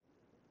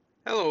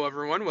Hello,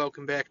 everyone.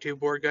 Welcome back to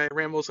Board Guy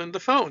Rambles on the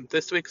Phone.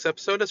 This week's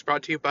episode is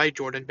brought to you by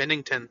Jordan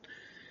Bennington.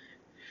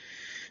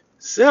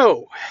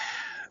 So,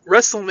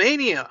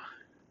 WrestleMania.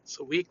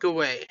 It's a week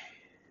away.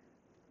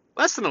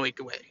 Less than a week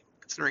away,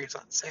 considering it's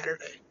on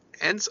Saturday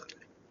and Sunday.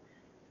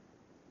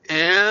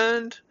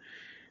 And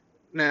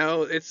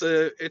now it's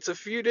a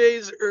few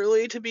days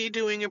early to be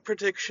doing a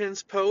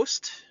predictions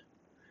post,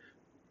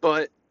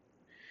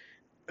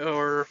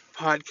 or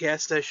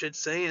podcast, I should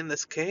say, in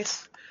this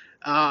case.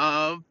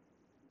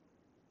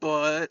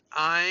 But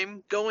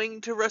I'm going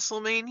to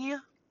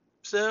WrestleMania,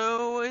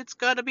 so it's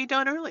got to be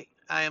done early.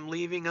 I am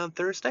leaving on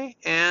Thursday,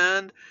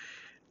 and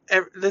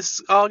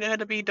this all got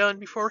to be done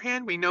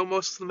beforehand. We know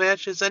most of the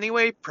matches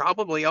anyway,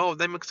 probably all of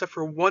them except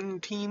for one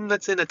team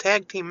that's in a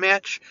tag team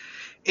match.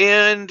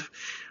 And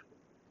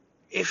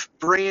if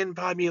Bray and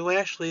Bobby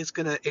Lashley is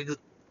going to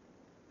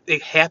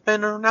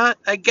happen or not,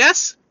 I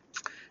guess.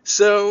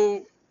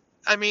 So,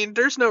 I mean,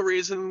 there's no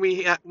reason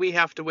we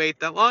have to wait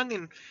that long,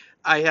 and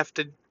I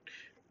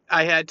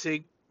had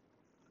to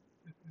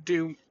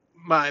do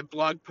my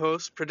blog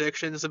post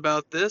predictions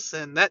about this,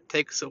 and that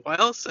takes a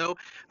while, so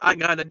I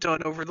got it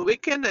done over the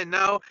weekend, and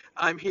now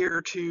I'm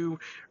here to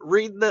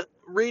read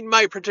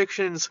my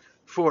predictions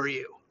for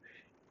you.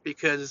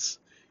 Because,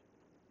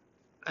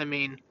 I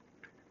mean,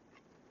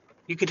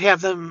 you could have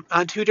them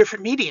on two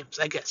different mediums,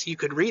 I guess. You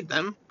could read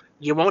them.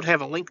 You won't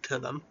have a link to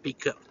them,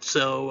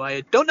 so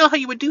I don't know how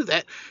you would do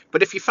that,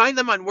 but if you find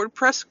them on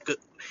WordPress,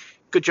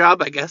 good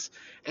job, I guess.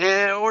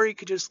 Or you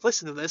could just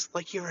listen to this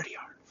like you already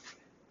are.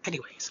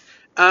 Anyways,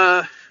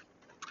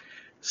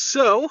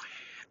 so,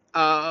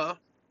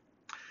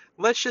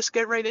 let's just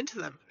get right into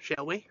them,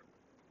 shall we?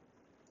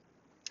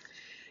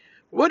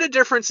 What a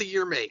difference a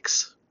year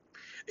makes.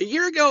 A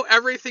year ago,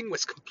 everything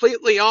was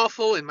completely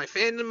awful, and my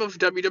fandom of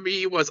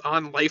WWE was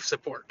on life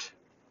support.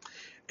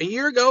 A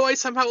year ago, I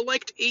somehow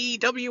liked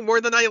AEW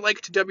more than I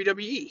liked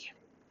WWE.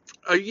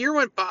 A year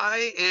went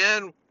by,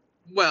 and,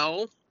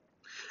 well,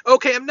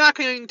 okay, I'm not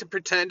going to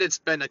pretend it's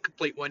been a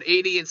complete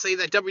 180 and say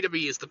that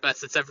WWE is the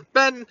best it's ever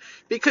been,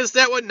 because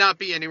that would not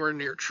be anywhere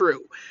near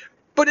true.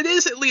 But it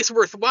is at least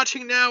worth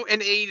watching now,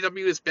 and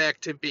AEW is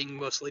back to being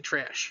mostly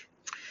trash.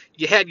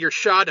 You had your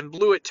shot and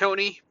blew it,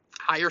 Tony.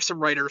 Hire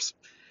some writers.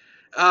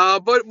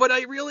 But what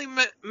I really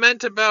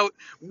meant about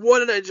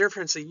what a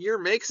difference a year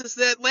makes is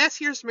that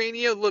last year's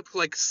Mania looked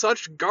like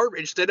such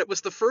garbage that it was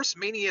the first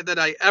Mania that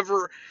I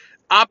ever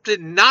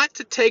opted not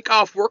to take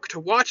off work to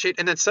watch it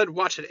and instead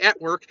watch it at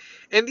work.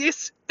 And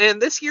this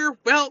year,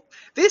 well,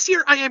 this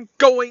year I am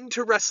going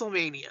to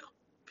WrestleMania.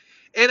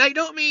 And I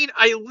don't mean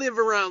I live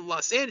around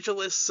Los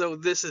Angeles, so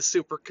this is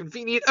super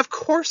convenient. Of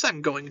course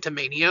I'm going to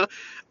Mania.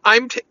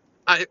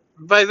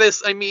 By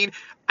this, I mean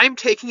I'm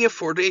taking a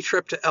 4-day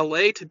trip to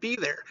LA to be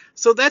there.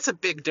 So that's a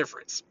big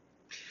difference.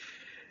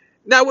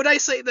 Now, would I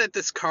say that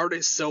this card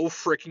is so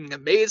freaking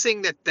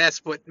amazing that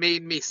that's what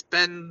made me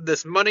spend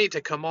this money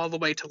to come all the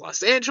way to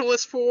Los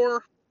Angeles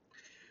for?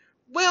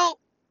 Well,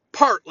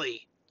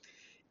 partly.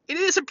 It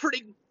is a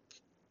pretty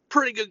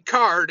good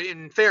card,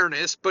 in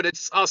fairness, but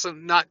it's also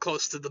not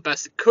close to the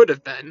best it could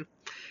have been.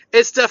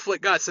 It's definitely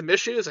got some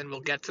issues, and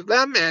we'll get to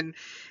them, and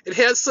it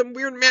has some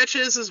weird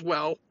matches as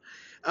well.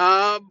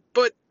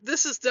 But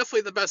this is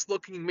definitely the best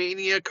looking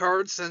Mania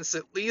card since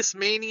at least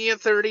Mania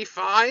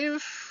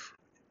 35,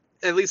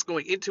 at least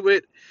going into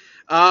it.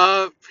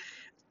 I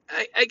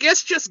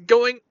guess just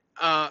going,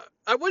 I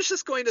was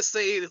just going to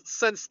say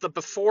since the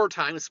before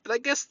times, but I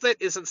guess that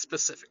isn't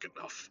specific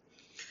enough.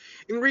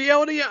 In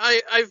reality,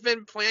 I've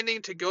been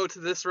planning to go to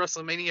this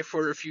WrestleMania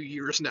for a few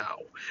years now.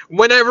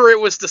 Whenever it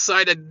was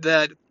decided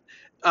that,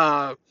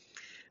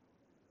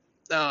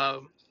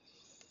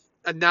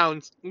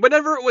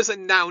 whenever it was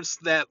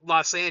announced that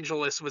Los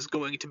Angeles was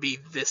going to be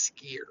this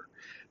year,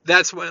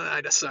 that's when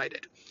I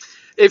decided.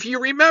 If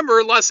you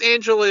remember, Los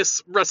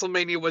Angeles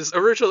WrestleMania was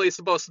originally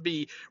supposed to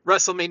be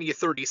WrestleMania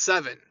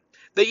 37.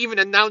 They even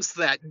announced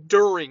that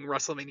during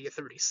WrestleMania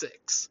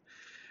 36.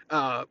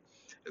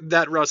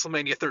 That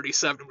WrestleMania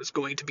 37 was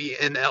going to be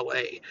in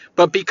LA.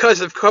 But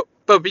because of COVID,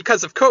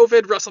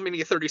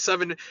 WrestleMania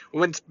 37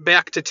 went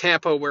back to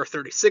Tampa where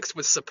 36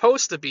 was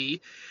supposed to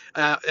be,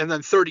 and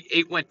then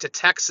 38 went to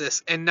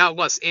Texas, and now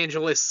Los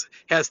Angeles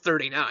has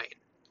 39.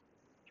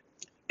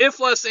 If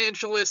Los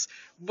Angeles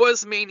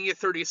was Mania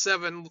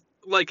 37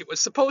 like it was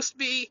supposed to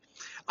be,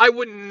 I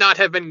would not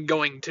have been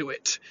going to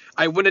it.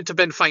 I wouldn't have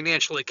been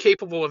financially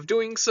capable of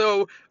doing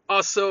so.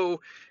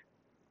 Also,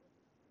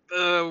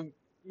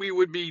 we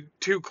would be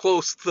too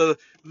close to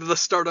the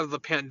start of the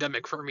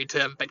pandemic for me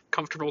to have been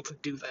comfortable to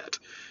do that.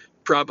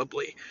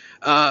 Probably.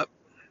 I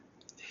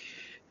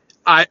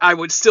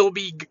would still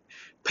be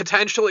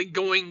potentially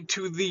going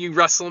to the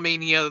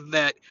WrestleMania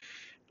that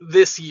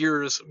this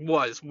year's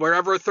was.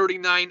 Wherever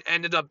 39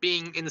 ended up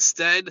being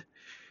instead,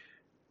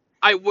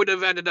 I would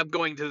have ended up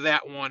going to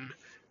that one.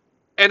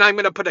 And I'm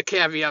going to put a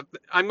caveat.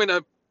 I'm going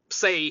to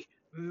say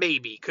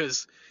maybe,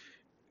 because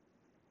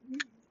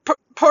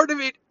part of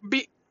it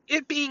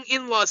being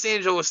in Los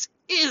Angeles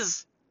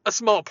is a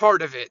small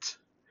part of it,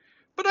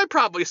 but I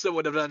probably still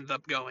would have ended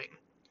up going.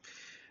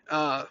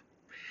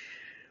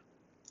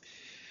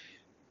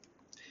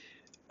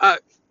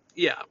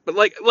 Yeah, but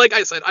like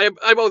I said,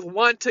 I both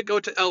want to go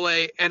to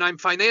LA, and I'm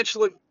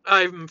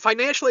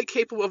financially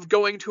capable of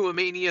going to a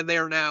Mania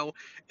there now,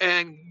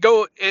 and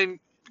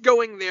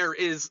going there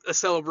is a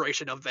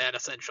celebration of that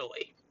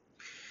essentially.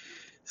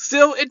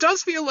 Still, it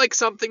does feel like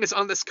something is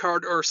on this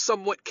card or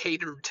somewhat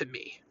catered to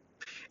me,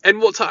 and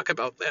we'll talk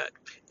about that.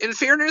 In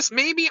fairness,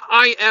 maybe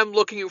I am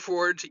looking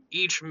forward to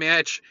each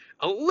match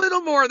a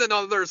little more than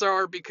others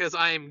are because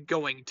I am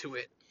going to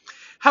it.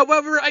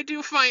 However, I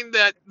do find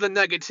that the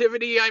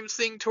negativity I'm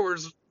seeing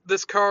towards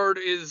this card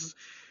is,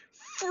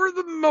 for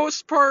the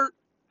most part,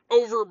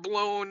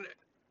 overblown,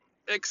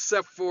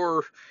 except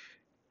for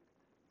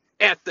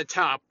at the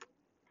top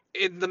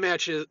in the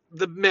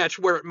match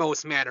where it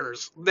most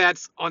matters.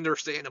 That's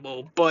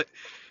understandable, but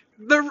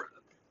the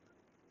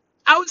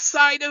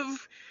outside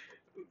of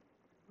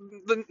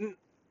the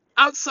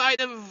outside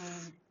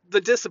of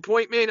the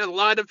disappointment a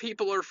lot of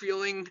people are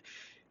feeling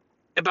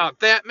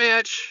about that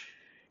match,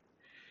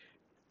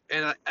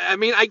 and I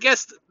mean, I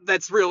guess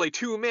that's really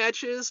two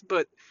matches,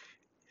 but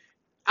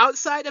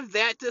outside of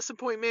that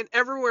disappointment,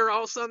 everywhere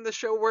else on the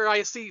show where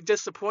I see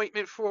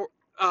disappointment for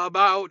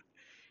about,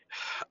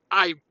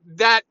 I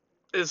that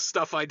is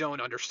stuff I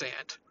don't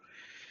understand.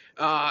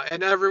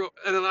 And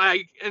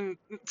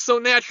so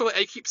naturally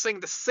I keep saying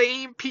the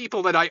same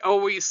people that I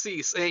always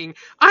see saying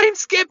I'm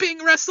skipping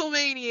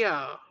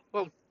WrestleMania.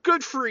 Well,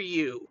 good for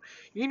you.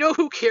 You know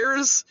who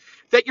cares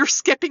that you're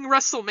skipping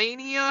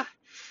WrestleMania?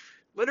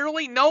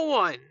 Literally no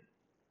one.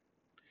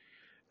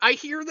 I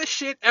hear this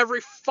shit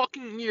every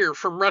fucking year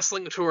from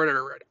wrestling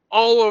Twitter,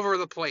 all over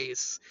the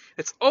place.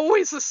 It's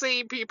always the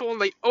same people,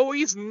 and they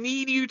always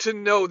need you to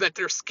know that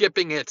they're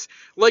skipping it.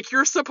 Like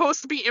you're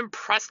supposed to be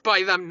impressed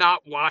by them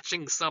not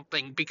watching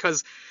something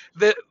because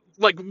the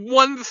like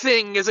one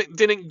thing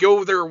didn't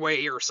go their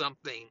way or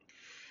something.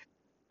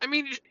 I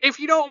mean, if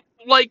you don't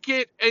like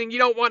it and you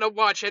don't want to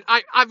watch it,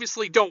 I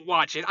obviously don't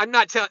watch it. I'm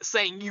not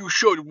saying you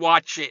should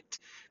watch it.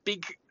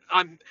 Because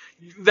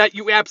that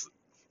you abs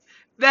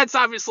that's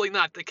obviously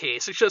not the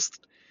case. It's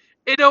just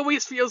it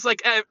always feels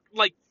like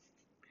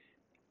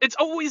it's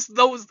always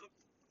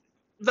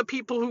the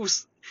people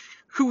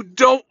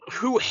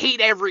who hate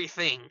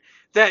everything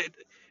that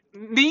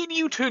need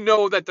you to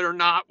know that they're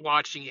not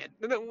watching it.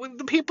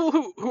 The people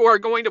who are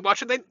going to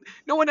watch it,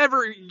 no one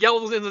ever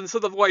yells into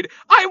the void,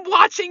 "I'm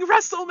watching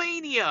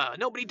WrestleMania."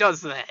 Nobody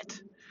does that.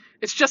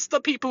 It's just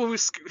the people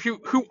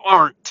who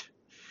aren't.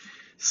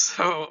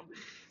 So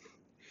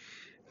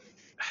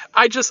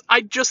I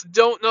just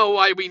don't know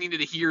why we needed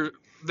to hear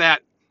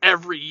that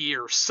every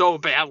year so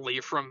badly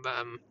from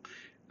them.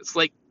 It's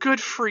like, good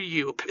for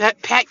you.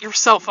 Pat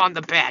yourself on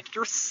the back.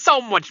 You're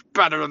so much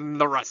better than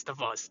the rest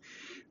of us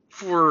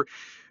for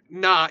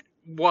not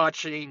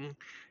watching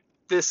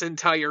this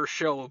entire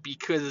show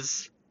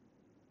because,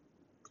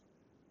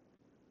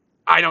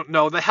 I don't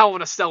know, the Hell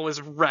in a Cell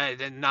is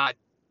red and not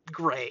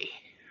gray.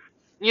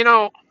 You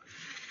know,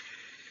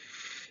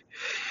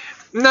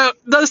 now,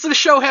 does the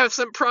show have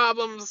some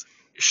problems?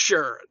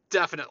 Sure,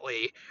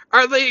 definitely.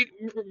 Are they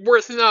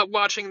worth not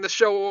watching the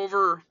show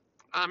over?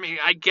 I mean,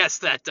 I guess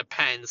that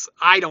depends.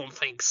 I don't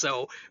think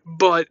so,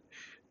 but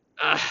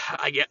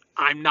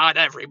I'm not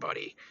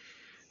everybody.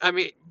 I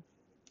mean,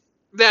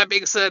 that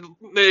being said,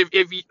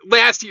 if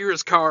last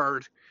year's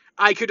card,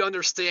 I could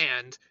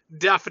understand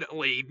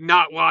definitely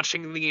not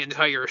watching the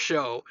entire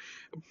show,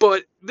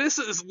 but this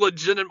is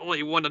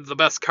legitimately one of the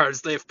best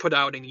cards they've put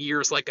out in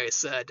years. Like I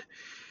said,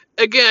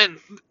 again,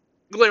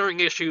 glaring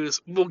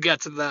issues. We'll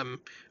get to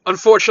them.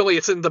 Unfortunately,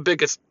 it's in the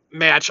biggest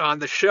match on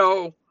the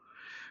show,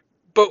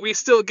 but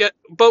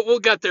we'll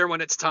get there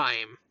when it's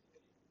time.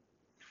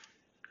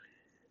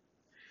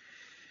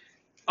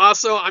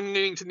 Also, I'm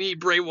going to need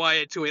Bray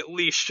Wyatt to at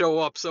least show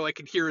up so I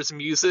can hear his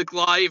music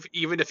live,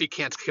 even if he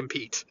can't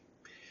compete.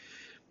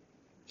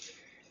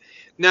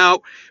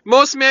 Now,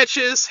 most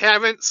matches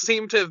haven't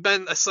seemed to have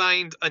been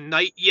assigned a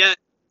night yet,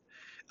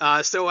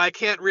 so I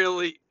can't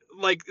really,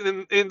 like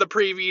in the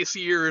previous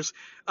years.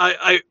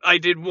 I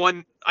did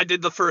I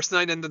did the first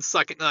night and the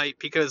second night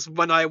because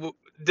when I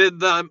did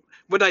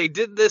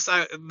this,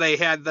 they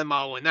had them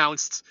all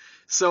announced.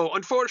 So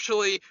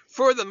unfortunately,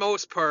 for the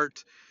most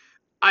part,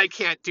 I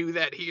can't do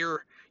that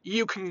here.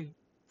 You can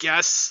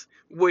guess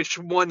which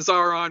ones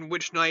are on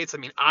which nights. I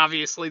mean,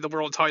 obviously the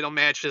world title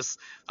match is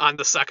on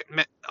the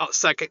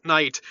second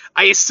night.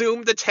 I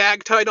assume the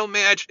tag title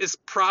match is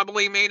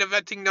probably main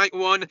eventing night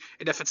one,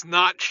 and if it's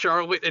not,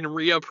 Charlotte and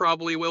Rhea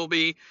probably will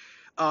be.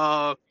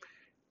 Uh,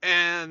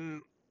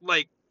 and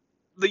like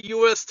the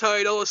U.S.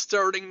 title is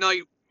starting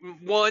night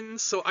one,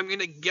 so I'm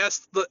gonna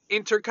guess the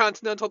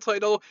Intercontinental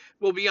title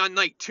will be on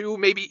night two,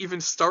 maybe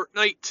even start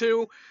night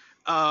two.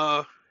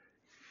 Uh,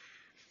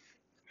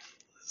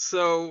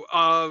 so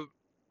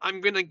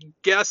I'm gonna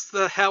guess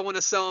the Hell in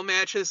a Cell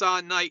match is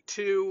on night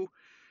two.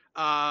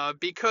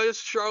 Because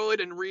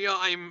Charlotte and Rhea,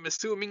 I'm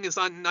assuming is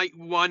on night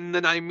one,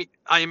 then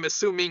I'm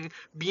assuming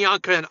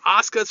Bianca and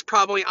Asuka's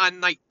probably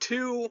on night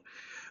two.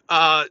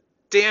 Uh,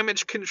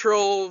 Damage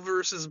Control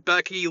versus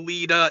Becky,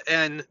 Lita,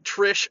 and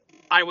Trish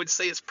I would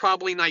say is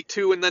probably night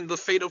 2, and then the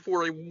Fatal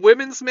 4-Way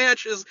women's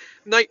match is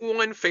night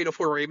 1, Fatal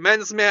 4-Way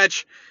men's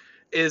match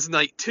is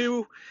night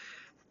 2,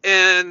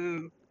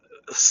 and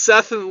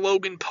Seth and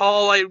Logan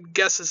Paul, I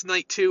guess, is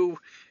night 2,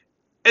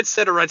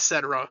 etc.,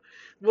 etc.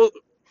 Well,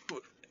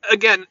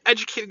 again,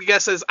 educated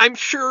guesses. I'm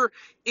sure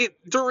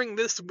during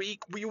this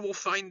week we will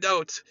find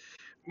out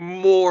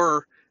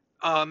more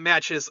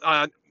matches,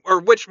 or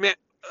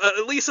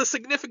at least a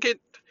significant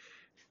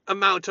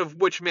amount of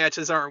which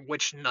matches are on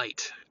which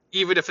night,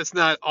 even if it's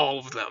not all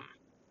of them.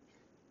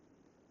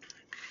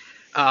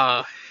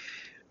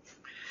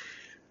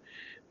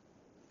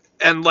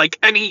 And like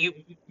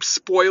any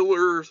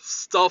spoiler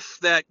stuff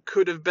that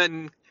could have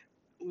been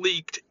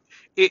leaked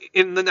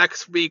in the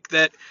next week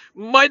that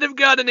might have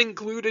gotten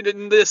included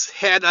in this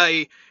had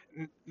I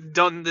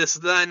done this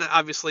then,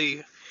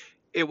 obviously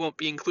it won't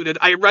be included.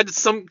 I read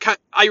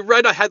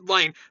a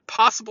headline,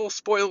 possible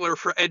spoiler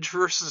for Edge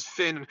versus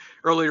Finn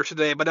earlier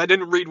today, but I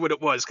didn't read what it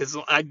was because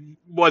I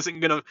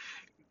wasn't gonna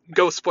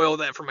go spoil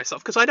that for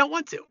myself because I don't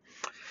want to.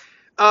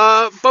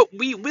 But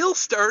we will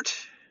start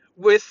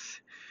with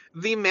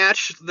the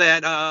match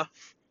that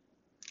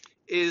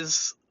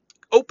is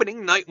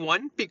opening night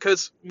 1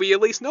 because we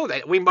at least know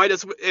that. We might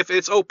as if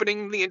it's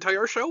opening the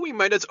entire show, we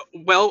might as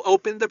well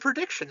open the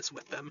predictions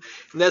with them.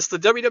 And that's the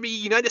WWE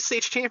United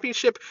States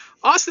Championship,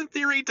 Austin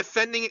Theory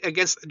defending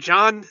against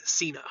John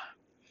Cena.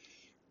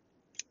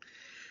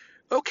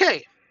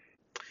 Okay,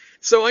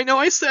 so I know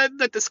I said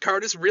that this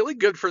card is really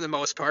good for the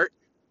most part,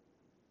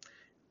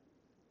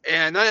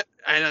 and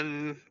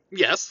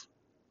yes,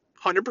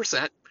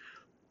 100%.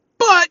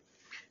 But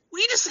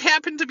we just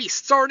happen to be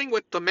starting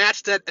with the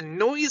match that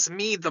annoys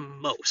me the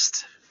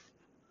most.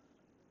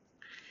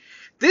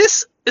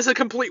 This is a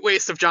complete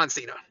waste of John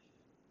Cena.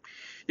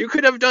 You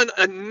could have done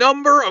a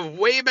number of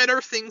way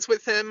better things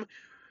with him.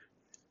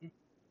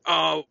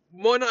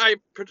 One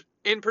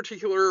in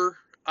particular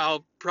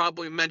I'll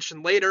probably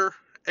mention later.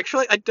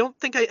 Actually, I don't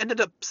think I ended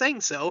up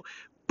saying so,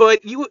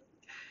 but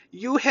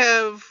you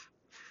have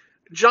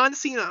John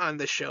Cena on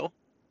this show,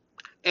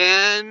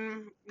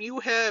 and you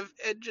have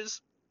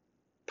Edge's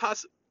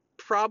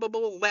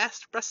probable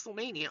last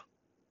WrestleMania.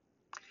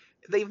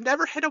 They've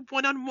never had a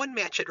one-on-one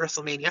match at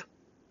WrestleMania.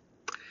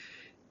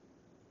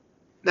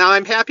 Now,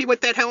 I'm happy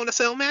with that Hell in a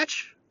Cell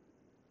match.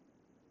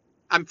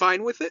 I'm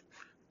fine with it,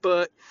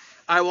 but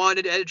I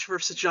wanted Edge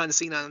versus John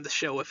Cena on the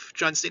show if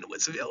John Cena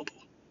was available.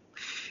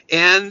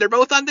 And they're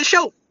both on the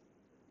show.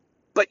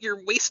 But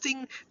you're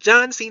wasting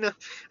John Cena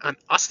on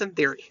Austin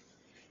Theory.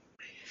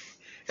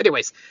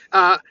 Anyways,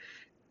 yeah,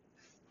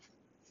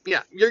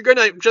 you're going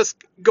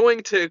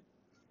to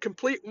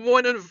complete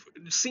one of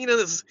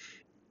Cena's,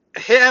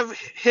 have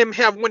him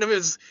have one of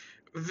his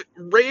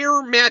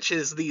rare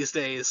matches these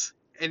days,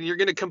 and you're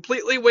going to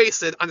completely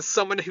waste it on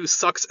someone who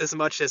sucks as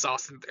much as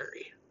Austin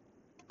Theory.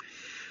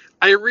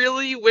 I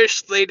really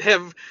wish they'd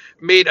have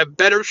made a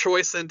better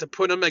choice than to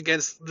put him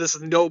against this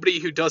nobody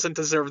who doesn't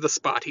deserve the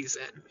spot he's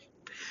in.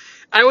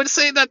 I would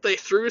say that they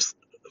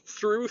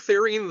threw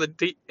Theory in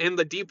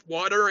the deep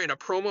water in a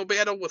promo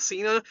battle with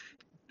Cena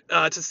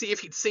to see if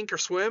he'd sink or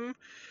swim,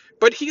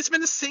 but he's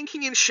been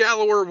sinking in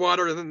shallower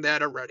water than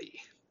that already.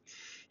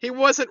 He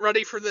wasn't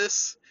ready for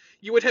this.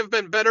 You would have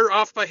been better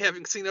off by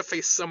having Cena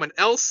face someone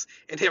else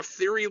and have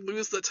Theory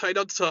lose the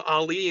title to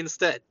Ali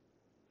instead.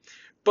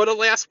 But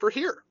alas, we're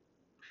here.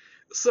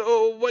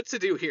 So what to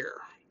do here?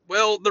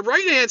 Well, the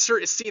right answer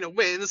is Cena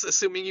wins,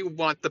 assuming you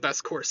want the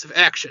best course of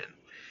action.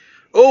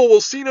 Oh,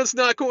 well, Cena's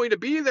not going to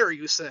be there,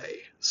 you say.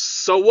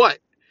 So what?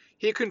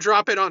 He can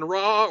drop it on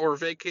Raw or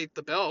vacate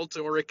the belt,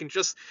 or it can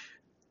just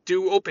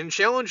do open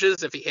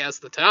challenges if he has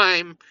the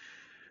time.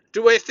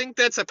 Do I think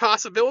that's a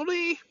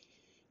possibility?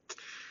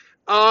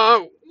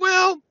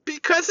 Well,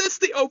 because it's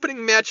the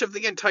opening match of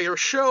the entire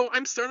show,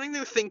 I'm starting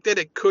to think that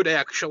it could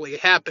actually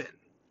happen.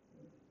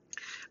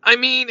 I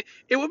mean,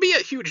 it would be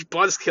a huge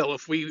buzzkill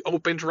if we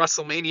opened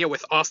WrestleMania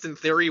with Austin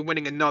Theory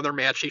winning another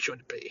match he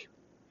shouldn't be.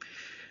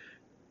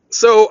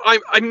 So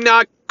I'm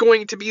not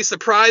going to be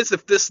surprised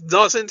if this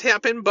doesn't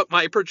happen, but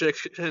my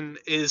prediction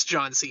is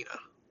John Cena.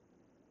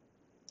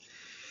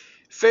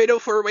 Fatal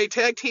 4-Way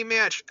Tag Team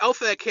match,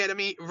 Alpha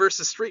Academy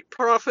versus Street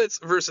Profits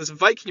versus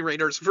Viking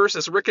Raiders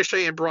versus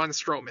Ricochet and Braun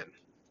Strowman.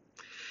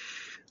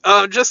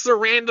 Just a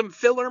random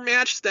filler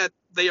match that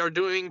they are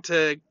doing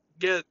to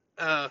get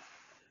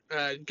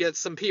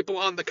some people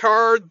on the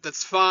card.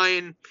 That's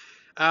fine.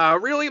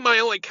 Really, my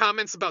only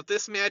comments about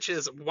this match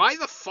is, why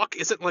the fuck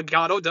isn't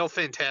Legado del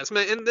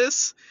Fantasma in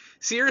this?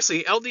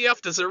 Seriously, LDF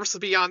deserves to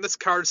be on this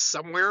card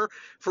somewhere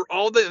for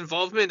all the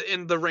involvement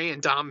in the Rey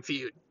and Dom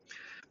feud.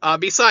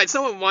 Besides,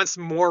 no one wants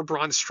more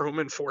Braun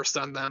Strowman forced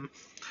on them.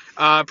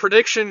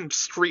 Prediction,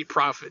 Street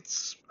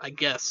Profits, I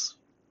guess.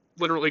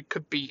 Literally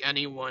could be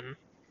anyone.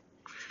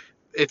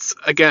 It's,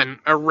 again,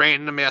 a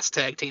random-ass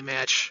tag team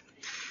match.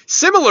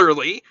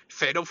 Similarly,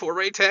 Fatal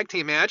 4-Way Tag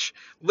Team match,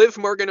 Liv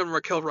Morgan and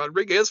Raquel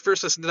Rodriguez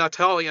versus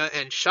Natalya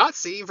and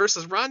Shotzi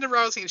versus Ronda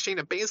Rousey and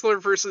Shayna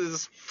Baszler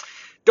versus...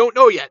 Don't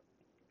know yet.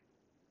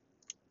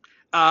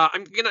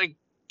 I'm gonna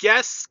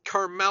guess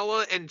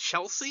Carmella and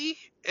Chelsea,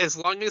 as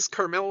long as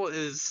Carmella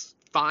is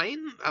fine.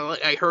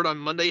 I heard on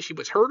Monday she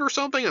was hurt or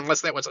something,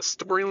 unless that was a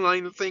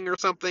storyline thing or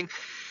something.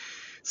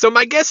 So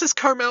my guess is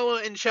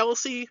Carmella and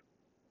Chelsea,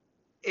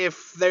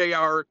 if they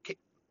are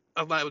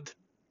allowed,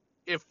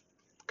 if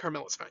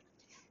Carmella's fine.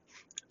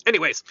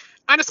 Anyways,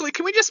 honestly,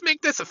 can we just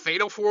make this a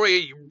Fatal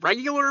 4-Way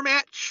regular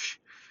match?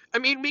 I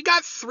mean, we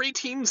got 3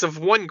 teams of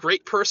 1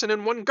 great person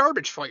and 1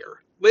 garbage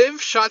fire. Liv,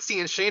 Shotzi,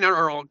 and Shayna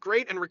are all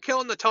great, and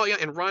Raquel, Natalya,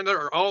 and Ronda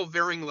are all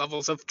varying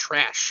levels of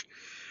trash.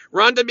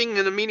 Ronda being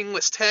in a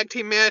meaningless tag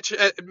team match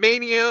at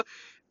Mania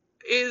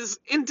is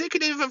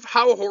indicative of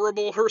how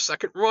horrible her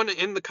second run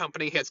in the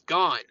company has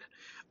gone.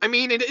 I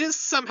mean, it is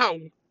somehow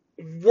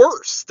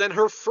worse than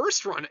her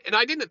first run, and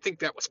I didn't think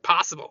that was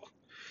possible.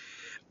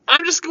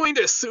 I'm just going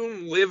to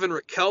assume Liv and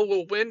Raquel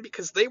will win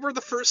because they were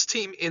the first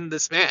team in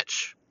this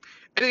match.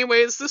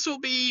 Anyways, this will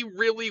be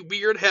really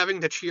weird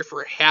having to cheer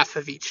for half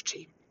of each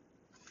team.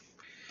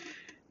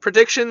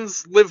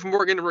 Predictions: Liv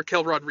Morgan and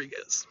Raquel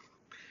Rodriguez.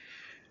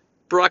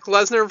 Brock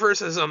Lesnar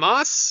versus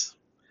Omos.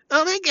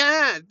 Oh my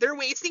god, they're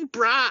wasting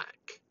Brock.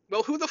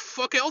 Well, who the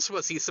fuck else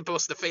was he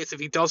supposed to face if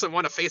he doesn't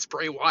want to face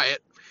Bray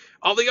Wyatt?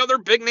 All the other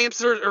big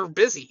names are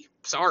busy.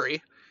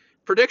 Sorry.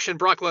 Prediction: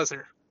 Brock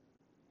Lesnar.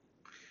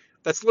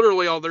 That's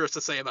literally all there is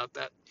to say about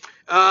that.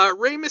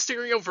 Rey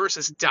Mysterio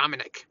versus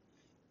Dominic.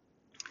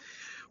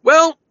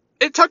 Well,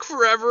 it took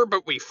forever,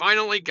 but we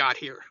finally got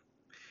here.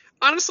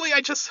 Honestly,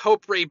 I just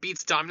hope Rey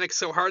beats Dominic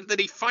so hard that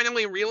he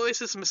finally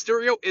realizes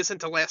Mysterio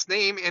isn't a last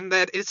name and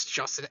that it's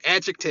just an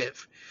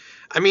adjective.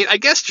 I mean, I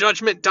guess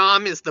Judgment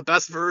Dom is the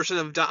best version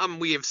of Dom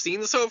we have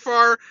seen so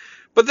far,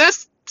 but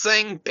that's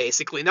saying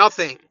basically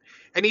nothing,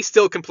 and he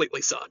still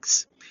completely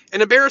sucks.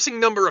 An embarrassing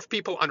number of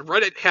people on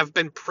Reddit have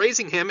been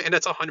praising him, and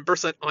it's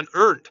 100%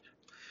 unearned.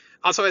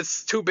 Also,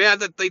 it's too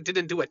bad that they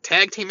didn't do a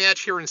tag team match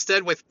here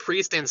instead with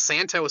Priest and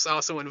Santos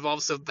also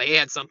involved so they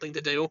had something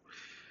to do.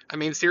 I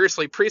mean,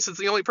 seriously, Priest is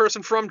the only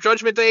person from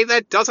Judgment Day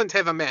that doesn't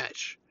have a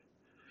match.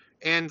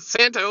 And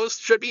Santos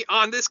should be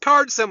on this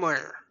card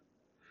somewhere.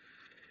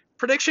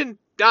 Prediction: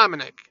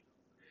 Dominic.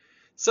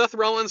 Seth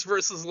Rollins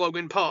versus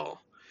Logan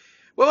Paul.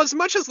 Well, as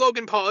much as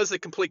Logan Paul is a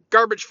complete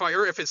garbage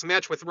fire, if his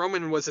match with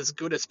Roman was as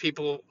good as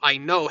people I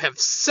know have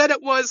said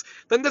it was,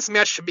 then this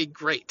match should be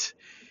great.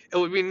 It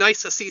would be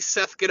nice to see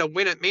Seth get a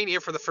win at Mania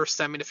for the first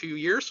time in a few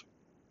years.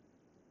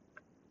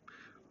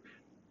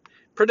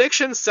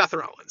 Prediction: Seth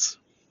Rollins.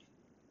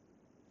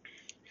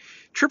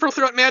 Triple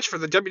threat match for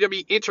the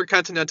WWE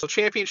Intercontinental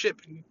Championship.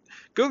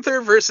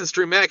 Gunther versus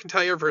Drew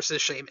McIntyre versus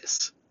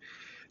Sheamus.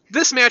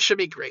 This match should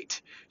be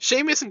great.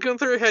 Sheamus and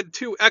Gunther had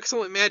 2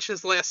 excellent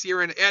matches last year,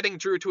 and adding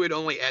Drew to it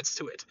only adds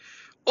to it.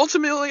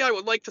 Ultimately, I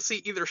would like to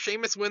see either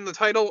Sheamus win the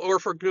title or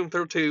for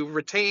Gunther to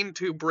retain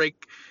to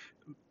break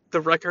the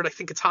record. I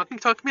think it's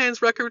Honky Tonk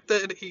Man's record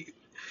that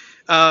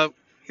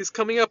he's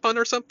coming up on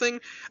or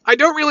something. I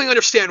don't really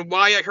understand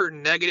why I heard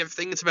negative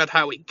things about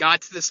how he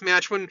got to this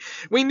match when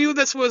we knew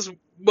this was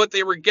what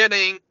we were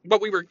getting,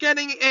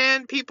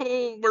 and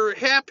people were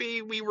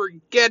happy we were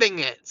getting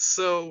it.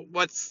 So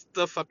what's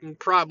the fucking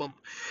problem?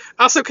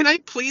 Also, can I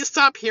please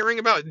stop hearing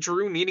about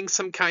Drew needing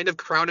some kind of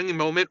crowning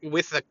moment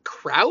with the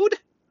crowd?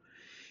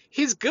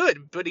 He's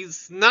good, but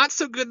he's not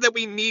so good that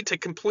we need to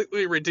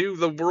completely redo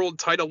the world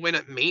title win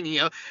at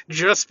Mania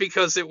just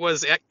because it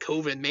was at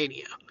COVID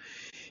Mania.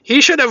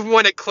 He should have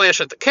won at Clash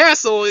at the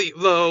Castle,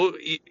 though,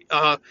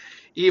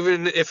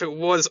 even if it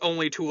was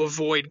only to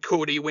avoid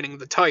Cody winning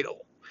the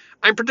title.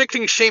 I'm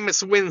predicting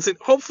Sheamus wins, and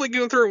hopefully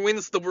Gunther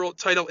wins the world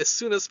title as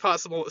soon as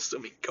possible,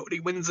 assuming Cody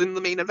wins in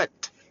the main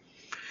event.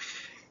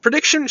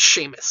 Prediction: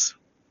 Sheamus.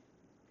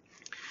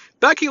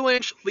 Becky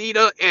Lynch,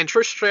 Lita, and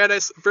Trish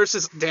Stratus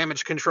versus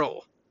Damage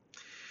Control.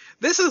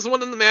 This is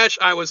one of the matches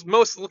I was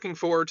most looking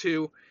forward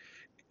to,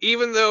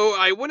 even though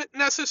I wouldn't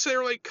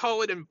necessarily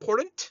call it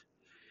important.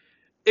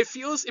 It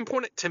feels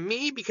important to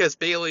me because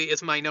Bayley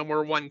is my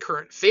number 1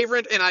 current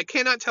favorite, and I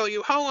cannot tell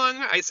you how long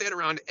I sat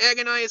around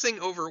agonizing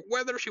over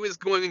whether she was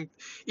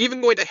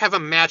even going to have a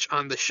match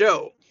on the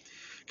show.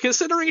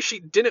 Considering she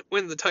didn't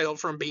win the title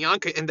from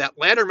Bianca in that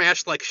ladder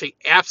match like she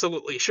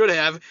absolutely should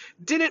have,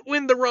 didn't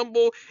win the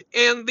Rumble,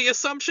 and the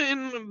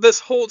assumption this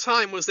whole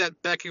time was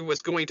that Becky was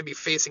going to be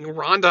facing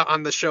Ronda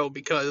on the show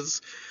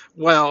because,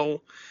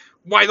 well,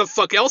 why the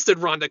fuck else did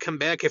Ronda come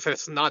back if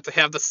it's not to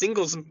have the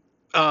singles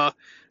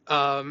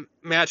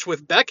match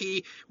with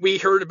Becky we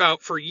heard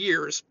about for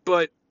years,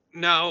 but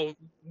now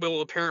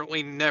will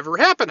apparently never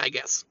happen, I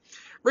guess.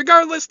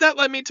 Regardless, that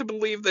led me to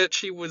believe that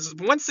she was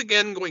once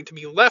again going to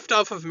be left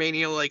off of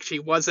Mania like she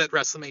was at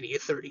WrestleMania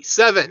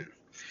 37.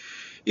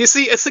 You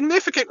see, a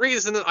significant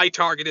reason that I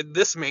targeted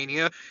this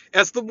Mania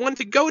as the one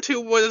to go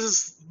to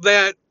was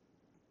that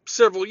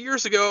several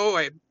years ago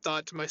I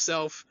thought to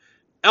myself,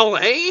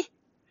 LA?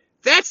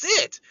 That's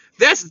it!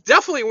 That's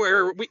definitely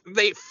where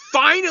they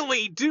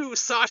finally do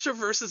Sasha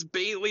versus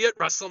Bayley at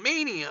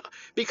WrestleMania,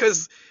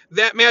 because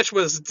that match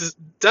was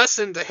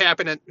destined to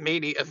happen at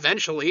Mania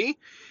eventually,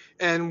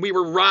 and we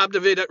were robbed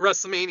of it at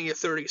WrestleMania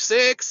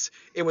 36.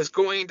 It was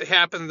going to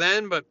happen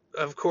then, but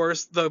of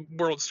course the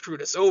world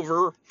screwed us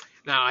over.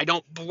 Now, I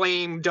don't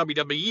blame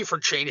WWE for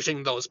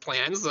changing those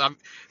plans.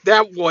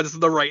 That was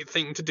the right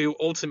thing to do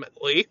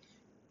ultimately.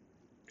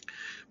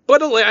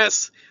 But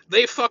alas,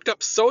 they fucked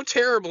up so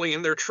terribly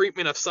in their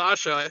treatment of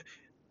Sasha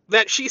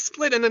that she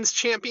split and is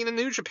champion in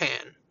New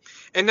Japan.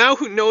 And now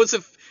who knows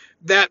if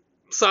that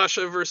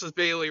Sasha versus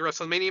Bayley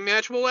WrestleMania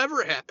match will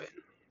ever happen.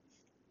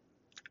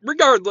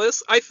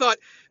 Regardless, I thought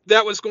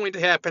that was going to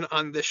happen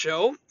on this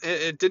show.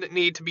 It didn't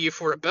need to be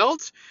for a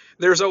belt.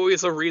 There's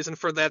always a reason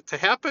for that to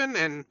happen,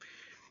 and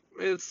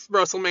it's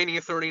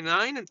WrestleMania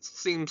 39. It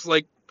seems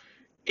like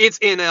it's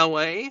in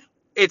LA.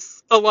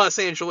 It's a Los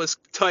Angeles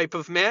type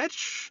of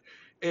match.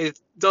 It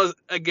doesn't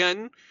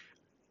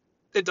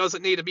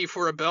need to be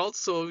for a belt,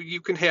 so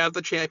you can have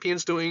the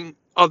champions doing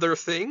other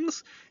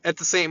things at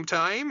the same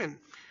time, and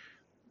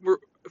we're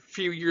a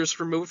few years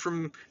removed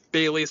from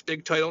Bayley's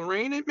big title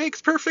reign. It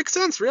makes perfect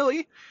sense,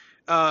 really.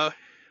 Uh,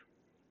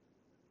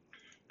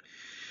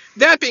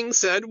 that being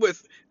said,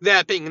 with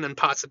that being an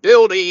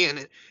impossibility,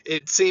 and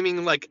it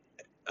seeming like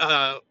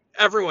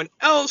everyone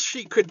else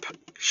she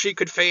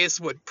could face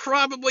would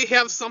probably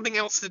have something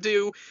else to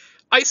do,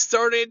 I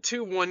started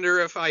to wonder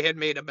if I had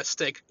made a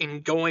mistake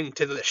in going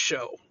to this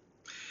show.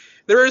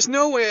 There is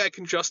no way I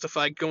can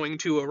justify going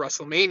to a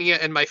WrestleMania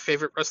and my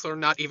favorite wrestler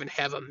not even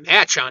have a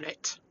match on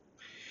it.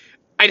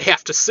 I'd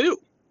have to sue.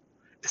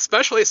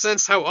 Especially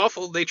since how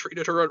awful they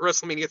treated her at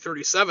WrestleMania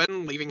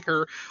 37, leaving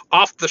her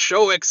off the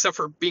show except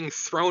for being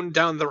thrown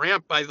down the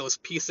ramp by those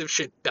piece of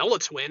shit Bella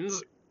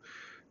twins.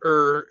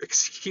 Or,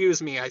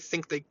 excuse me, I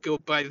think they go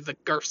by the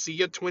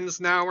Garcia twins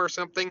now or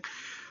something.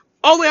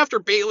 All after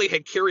Bayley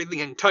had carried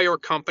the entire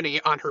company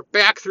on her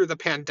back through the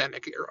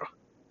pandemic era.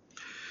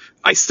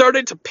 I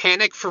started to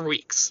panic for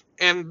weeks,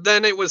 and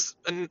then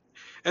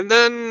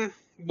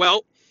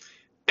well,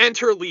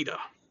 enter Lita.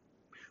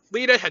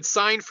 Lita had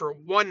signed for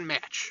one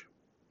match.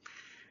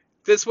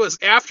 This was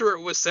after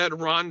it was said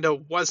Ronda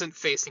wasn't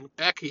facing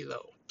Becky,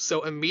 though,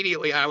 so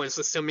immediately I was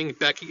assuming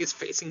Becky is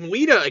facing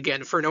Lita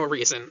again for no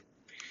reason.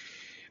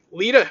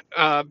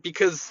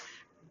 Because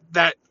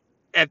that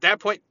at that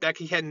point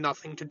Becky had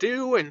nothing to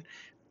do, and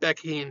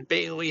Becky and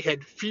Bayley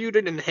had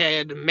feuded and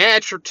had a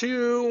match or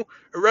two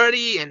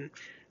already, and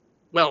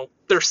well,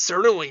 they're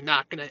certainly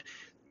not going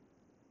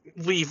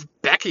to leave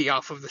Becky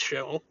off of the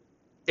show.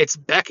 It's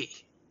Becky.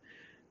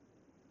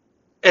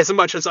 As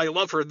much as I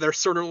love her, they're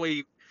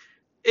certainly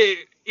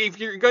if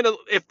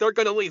they're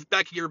gonna leave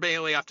Becky or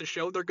Bayley off the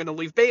show, they're gonna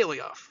leave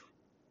Bayley off.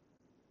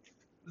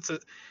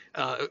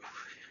 Uh,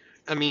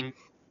 I mean,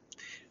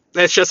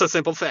 that's just a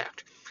simple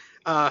fact.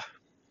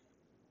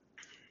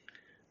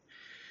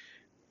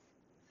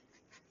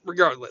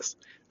 Regardless,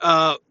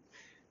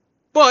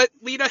 but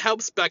Lita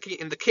helps Becky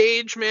in the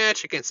cage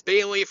match against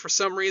Bayley for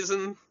some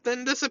reason,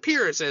 then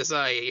disappears as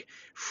I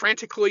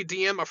frantically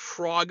DM a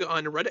frog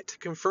on Reddit to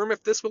confirm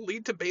if this will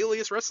lead to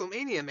Bayley's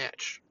WrestleMania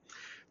match.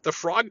 The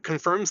frog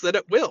confirms that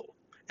it will.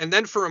 And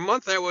then for a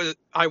month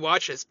I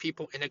watch as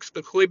people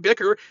inexplicably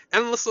bicker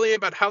endlessly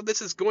about how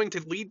this is going to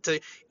lead to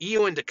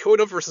Io and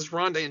Dakota versus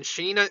Ronda and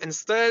Shayna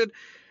instead.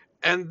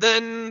 And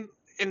then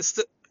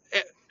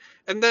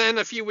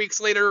a few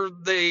weeks later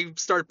they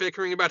start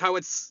bickering about how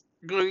it's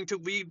going to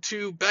lead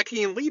to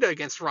Becky and Lita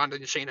against Ronda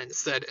and Shayna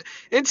instead.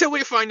 Until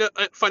we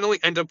finally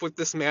end up with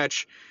this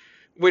match,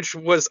 which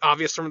was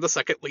obvious from the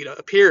second Lita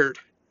appeared.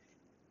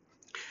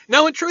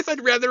 Now, in truth,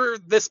 I'd rather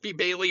this be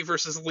Bayley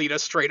versus Lita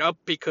straight up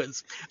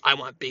because I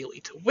want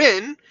Bayley to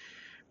win.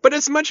 But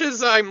as much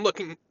as I'm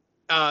looking,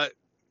 and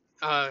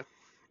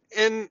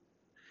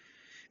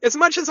as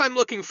much as I'm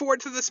looking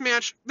forward to this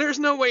match, there's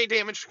no way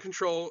Damage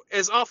Control,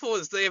 as awful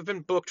as they have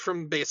been booked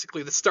from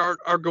basically the start,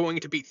 are going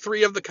to beat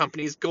three of the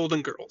company's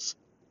Golden Girls.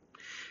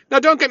 Now,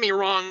 don't get me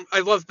wrong, I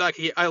love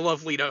Becky, I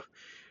love Lita.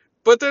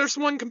 But there's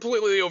one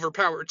completely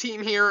overpowered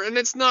team here, and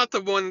it's not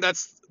the one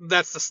that's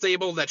the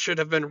stable that should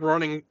have been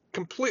running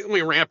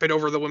completely rampant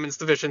over the women's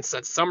division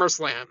since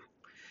SummerSlam.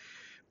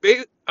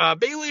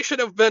 Bayley should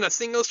have been a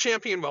singles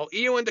champion while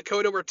Io and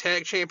Dakota were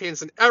tag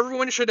champions, and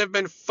everyone should have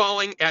been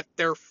falling at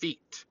their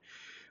feet.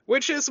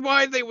 Which is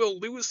why they will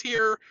lose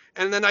here,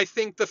 and then I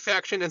think the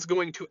faction is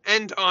going to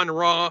end on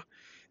Raw.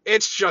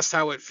 It's just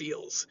how it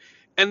feels.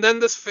 And then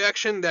this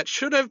faction that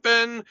should have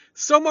been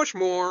so much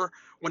more,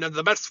 one of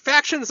the best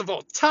factions of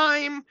all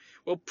time,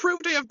 will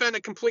prove to have been a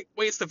complete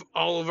waste of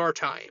all of our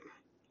time.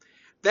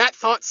 That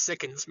thought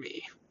sickens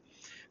me.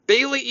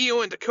 Bayley,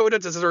 Io, and Dakota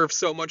deserve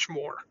so much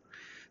more.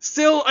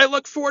 Still, I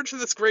look forward to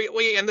this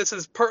greatly, and this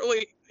is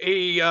partly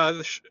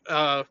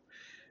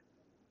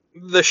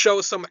the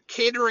show somewhat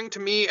catering to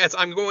me, as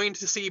I'm going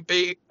to see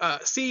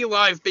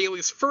live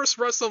Bayley's first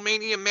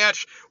WrestleMania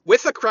match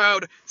with a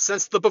crowd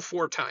since the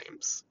before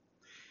times.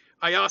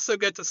 I also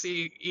get to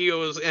see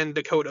Io's and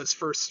Dakota's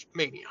first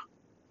Mania.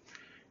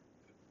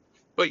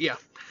 But yeah,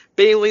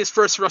 Bayley's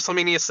first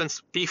WrestleMania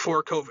since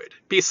before COVID,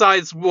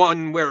 besides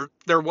one where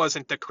there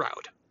wasn't a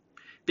crowd.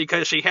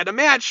 Because she had a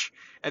match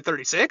at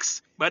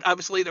 36, but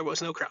obviously there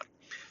was no crowd.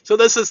 So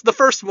this is the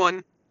first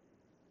one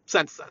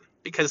since then,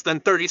 because then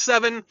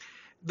 37,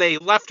 they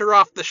left her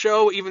off the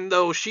show, even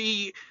though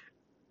she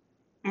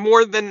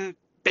more than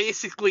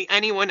basically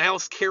anyone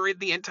else carried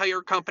the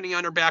entire company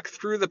on her back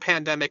through the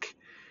pandemic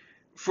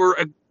for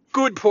a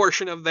good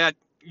portion of that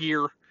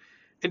year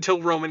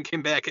until Roman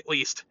came back, at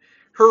least.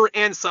 Her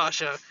and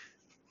Sasha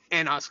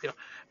and Asuka.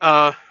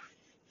 Uh,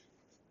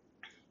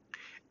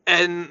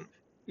 and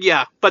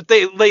yeah, but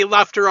they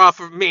left her off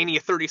of Mania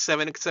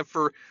 37 except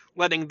for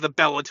letting the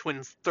Bella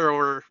twins throw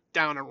her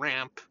down a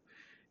ramp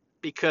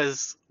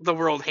because the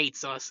world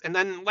hates us. And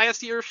then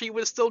last year she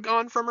was still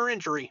gone from her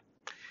injury.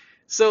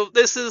 So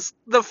this is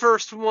the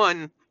first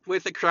one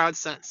with a crowd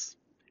sense.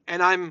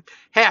 And I'm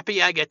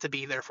happy I get to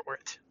be there for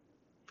it.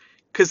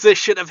 Because this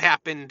should have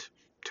happened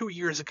 2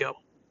 years ago.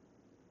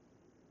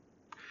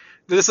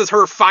 This is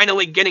her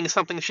finally getting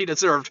something she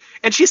deserved.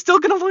 And she's still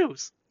going to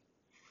lose.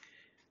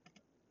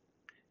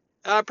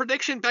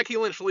 Prediction, Becky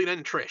Lynch, Lita,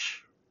 and Trish.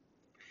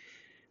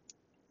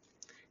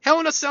 Hell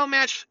in a Cell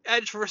match,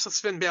 Edge versus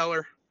Finn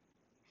Balor.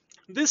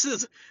 This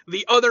is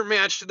the other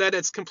match that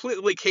is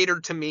completely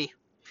catered to me.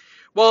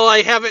 While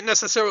I haven't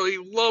necessarily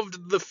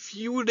loved the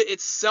feud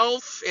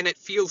itself, and it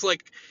feels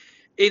like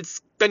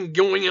it's been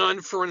going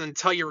on for an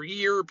entire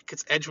year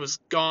because Edge was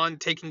gone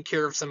taking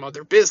care of some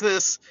other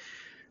business,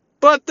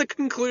 but the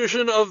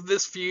conclusion of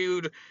this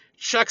feud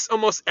checks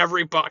almost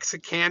every box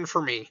it can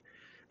for me.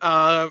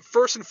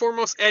 First and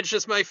foremost, Edge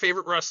is my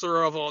favorite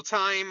wrestler of all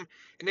time,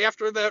 and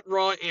after that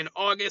Raw in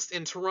August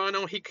in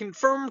Toronto, he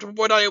confirmed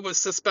what I was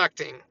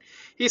suspecting.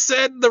 He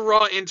said the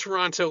Raw in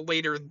Toronto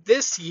later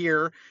this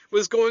year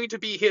was going to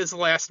be his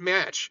last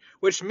match,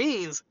 which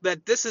means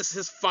that this is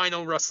his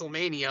final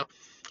WrestleMania,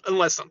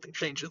 unless something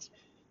changes.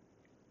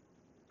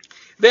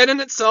 That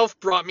in itself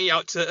brought me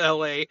out to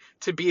LA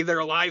to be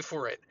there live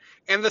for it,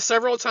 and the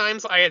several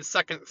times I had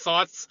second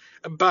thoughts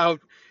about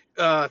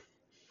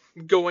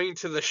going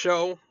to the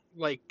show,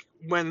 like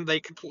when they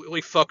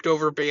completely fucked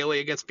over Bayley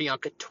against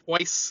Bianca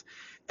twice,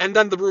 and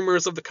then the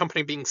rumors of the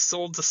company being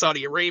sold to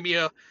Saudi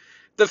Arabia.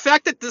 The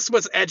fact that this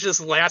was Edge's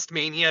last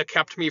Mania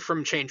kept me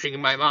from changing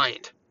my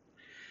mind.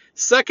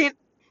 Second,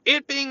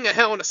 it being a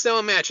Hell in a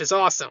Cell match is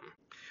awesome.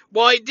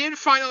 While I did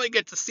finally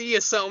get to see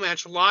a Cell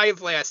match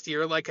live last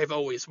year like I've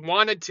always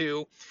wanted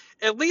to,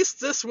 at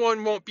least this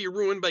one won't be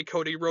ruined by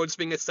Cody Rhodes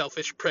being a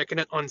selfish prick and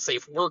an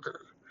unsafe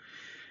worker.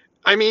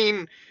 I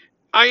mean,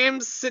 I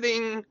am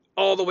sitting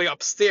all the way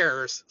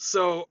upstairs,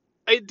 so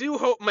I do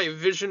hope my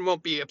vision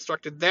won't be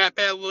obstructed that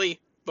badly,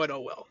 but oh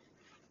well.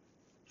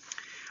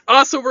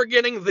 Also, we're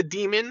getting the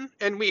Demon,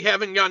 and we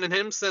haven't gotten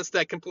him since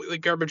that completely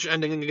garbage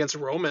ending against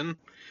Roman.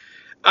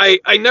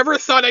 I never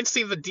thought I'd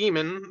see the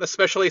Demon,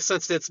 especially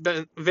since it's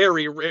been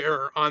very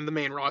rare on the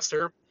main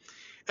roster.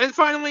 And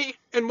finally,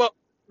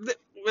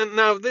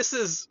 now this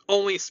is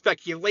only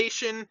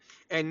speculation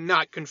and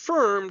not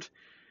confirmed,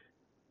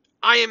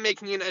 I am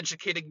making an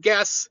educated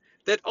guess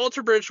that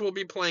Alter Bridge will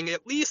be playing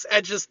at least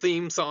Edge's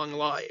theme song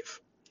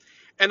live.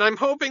 And I'm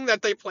hoping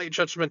that they play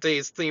Judgment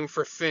Day's theme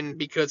for Finn,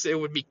 because it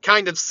would be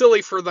kind of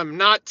silly for them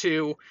not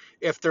to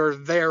if they're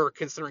there,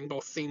 considering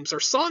both themes are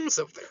songs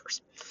of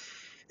theirs.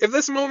 If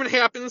this moment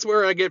happens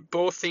where I get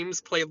both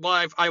themes played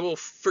live, I will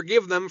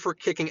forgive them for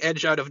kicking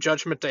Edge out of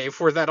Judgment Day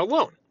for that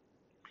alone.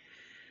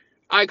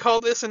 I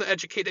call this an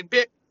educated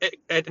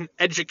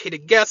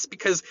guess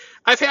because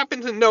I've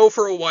happened to know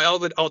for a while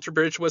that Alter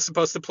Bridge was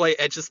supposed to play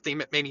Edge's theme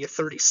at Mania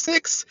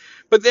 36,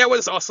 but that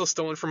was also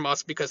stolen from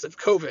us because of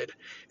COVID.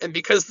 And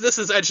because this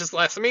is Edge's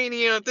last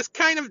Mania, this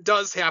kind of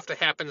does have to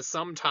happen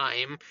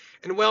sometime,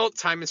 and well,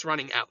 time is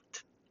running out.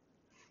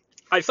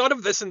 I thought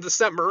of this in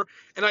December,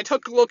 and I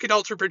took a look at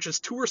Alter Bridge's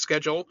tour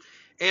schedule,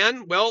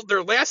 and, well,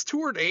 their last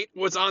tour date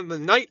was on the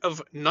night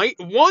of Night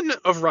 1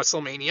 of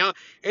WrestleMania,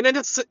 and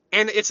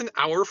it's an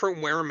hour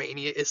from where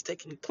Mania is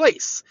taking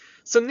place.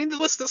 So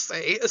needless to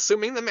say,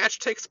 assuming the match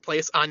takes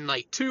place on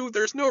Night 2,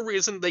 there's no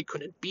reason they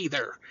couldn't be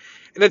there.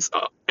 And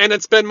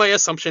it's been my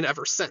assumption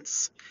ever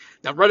since.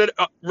 Now,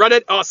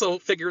 Reddit also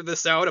figured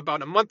this out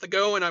about a month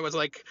ago, and I was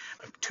like,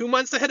 I'm 2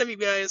 months ahead of you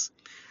guys.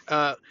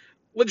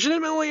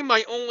 Legitimately,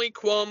 my only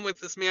qualm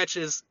with this match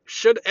is,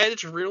 should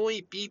Edge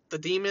really beat the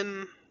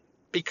Demon?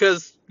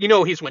 Because,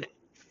 he's winning.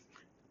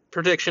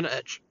 Prediction,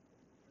 Edge.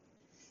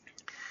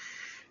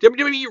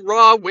 WWE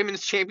Raw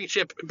Women's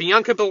Championship,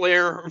 Bianca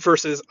Belair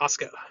versus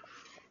Asuka.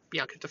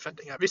 Bianca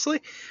defending,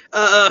 obviously.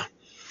 I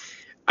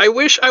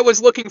wish I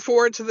was looking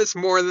forward to this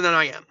more than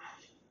I am.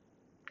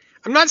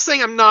 I'm not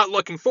saying I'm not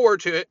looking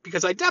forward to it,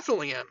 because I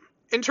definitely am.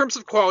 In terms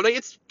of quality,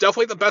 it's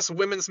definitely the best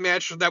women's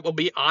match that will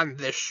be on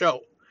this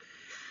show.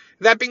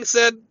 That being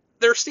said,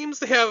 there seems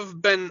to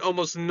have been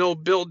almost no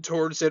build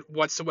towards it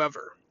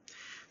whatsoever.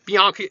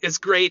 Bianca is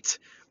great.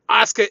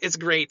 Asuka is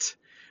great.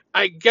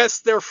 I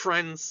guess they're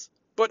friends.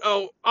 But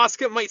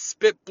Asuka might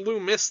spit blue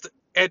mist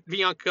at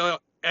Bianca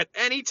at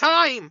any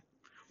time.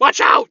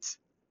 Watch out!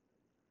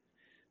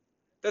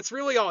 That's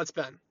really all it's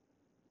been.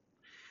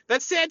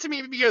 That's sad to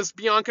me because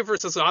Bianca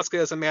versus Asuka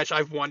is a match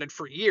I've wanted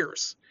for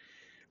years.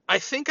 I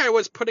think I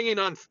was putting it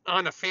on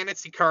a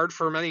fantasy card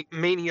for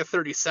Mania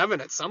 37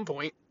 at some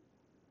point.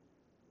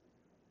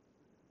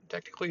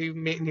 Technically,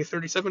 Mania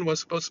 37 was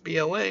supposed to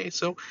be LA,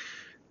 so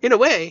in a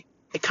way,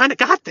 it kind of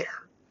got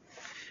there.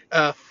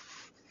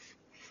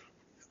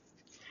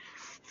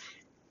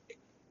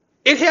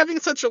 It having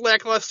such a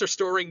lackluster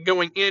story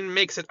going in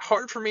makes it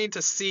hard for me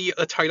to see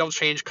a title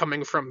change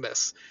coming from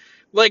this.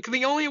 Like,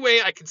 the only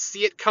way I could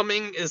see it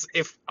coming is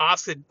if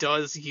Asuka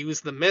does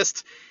use the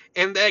mist,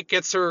 and that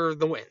gets her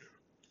the win.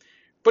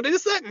 But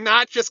is that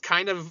not just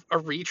kind of a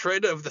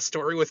retread of the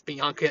story with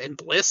Bianca and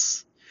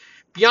Bliss?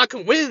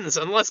 Bianca wins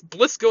unless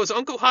Bliss goes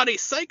Uncle Hottie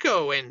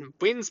psycho and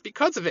wins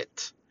because of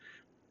it.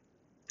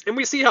 And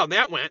we see how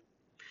that went.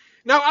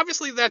 Now,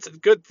 obviously, that's a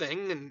good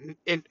thing,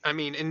 and I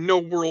mean, in no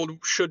world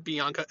should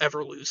Bianca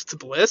ever lose to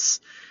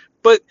Bliss.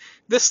 But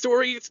the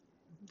story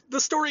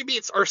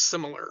beats are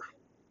similar.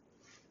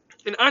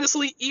 And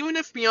honestly, even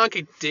if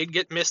Bianca did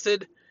get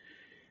misted,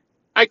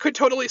 I could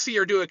totally see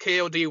her do a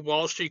KOD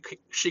while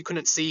she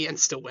couldn't see and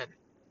still win.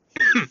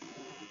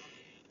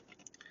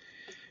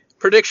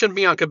 Prediction: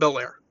 Bianca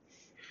Belair.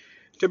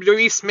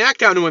 WWE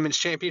SmackDown Women's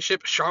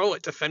Championship,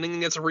 Charlotte defending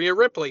against Rhea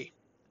Ripley.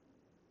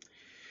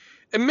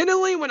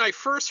 Admittedly, when I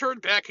first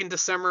heard back in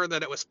December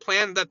that it was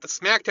planned that the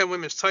SmackDown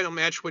Women's title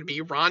match would be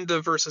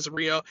Ronda versus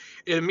Rhea,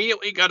 it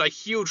immediately got a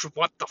huge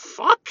what the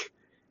fuck?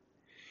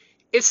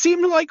 It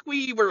seemed like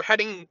we were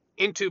heading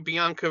into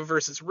Bianca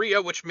versus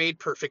Rhea, which made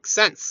perfect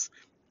sense.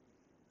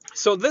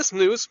 So this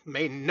news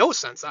made no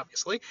sense,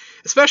 obviously,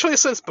 especially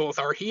since both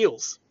are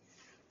heels.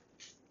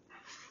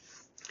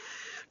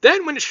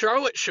 Then when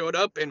Charlotte showed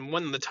up and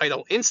won the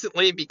title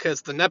instantly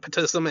because the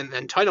nepotism and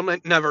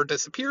entitlement never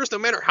disappears no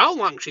matter how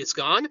long she's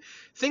gone,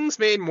 things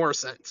made more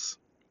sense.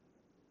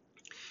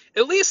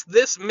 At least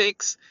this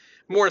makes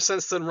more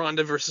sense than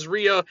Ronda versus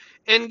Rhea,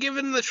 and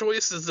given the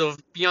choices of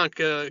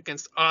Bianca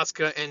against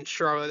Asuka and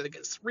Charlotte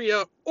against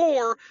Rhea,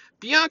 or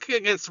Bianca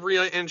against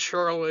Rhea and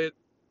Charlotte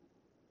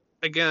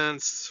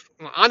against...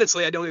 Well,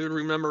 honestly, I don't even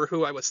remember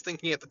who I was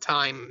thinking at the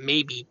time,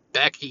 maybe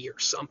Becky or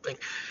something.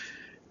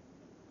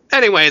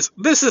 Anyways,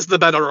 this is the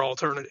better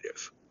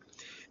alternative.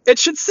 It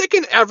should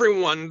sicken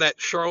everyone that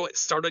Charlotte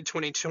started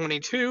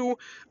 2022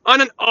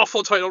 on an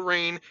awful title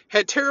reign,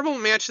 had terrible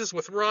matches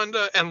with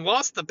Ronda, and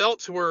lost the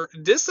belt to her,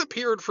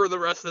 disappeared for the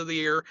rest of the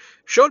year,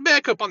 showed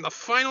back up on the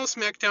final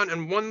SmackDown,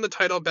 and won the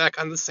title back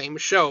on the same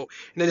show,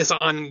 and it is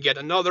on yet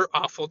another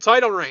awful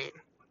title reign.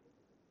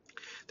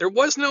 There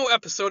was no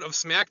episode of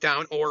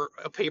SmackDown or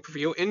a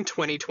pay-per-view in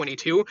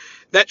 2022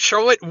 that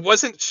Charlotte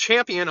wasn't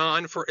champion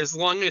on for as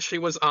long as she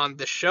was on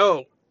the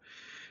show.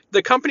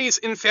 The company's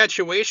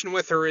infatuation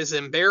with her is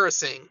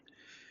embarrassing.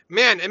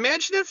 Man,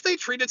 imagine if they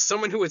treated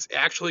someone who is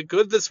actually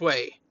good this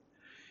way.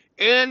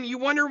 And you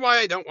wonder why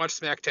I don't watch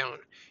SmackDown.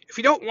 If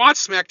you don't watch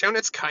SmackDown,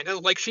 it's kind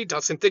of like she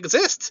doesn't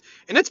exist,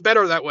 and it's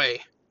better that way.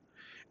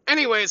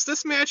 Anyways,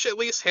 this match at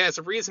least has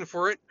a reason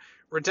for it.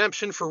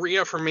 Redemption for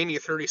Rhea for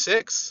Mania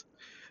 36.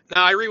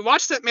 Now, I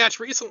rewatched that match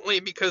recently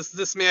because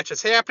this match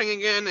is happening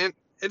again, and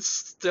it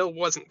still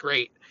wasn't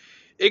great.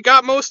 It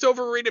got most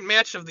overrated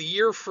match of the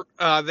year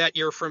that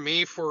year for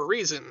me for a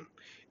reason.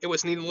 It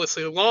was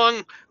needlessly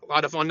long, a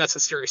lot of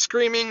unnecessary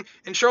screaming,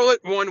 and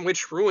Charlotte won,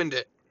 which ruined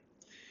it.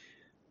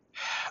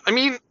 I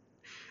mean,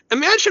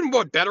 imagine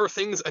what better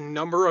things a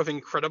number of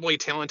incredibly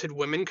talented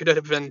women could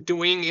have been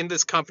doing in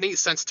this company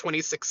since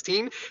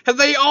 2016, had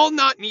they all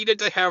not needed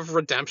to have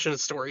redemption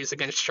stories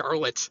against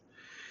Charlotte.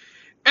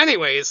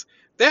 Anyways,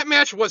 that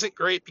match wasn't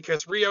great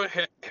because Rhea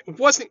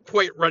wasn't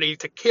quite ready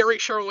to carry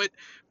Charlotte,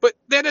 but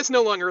that is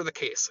no longer the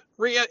case.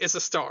 Rhea is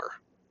a star.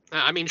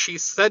 I mean, she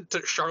said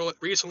to Charlotte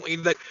recently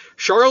that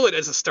Charlotte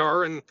is a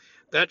star and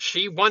that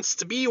she wants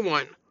to be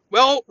one.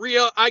 Well,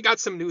 Rhea, I got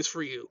some news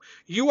for you.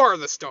 You are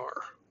the star.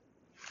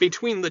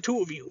 Between the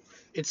two of you,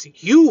 it's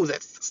you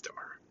that's the star.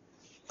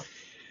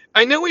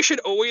 I know we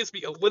should always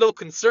be a little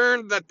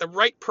concerned that the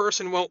right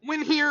person won't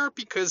win here,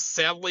 because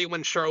sadly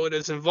when Charlotte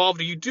is involved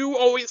you do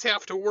always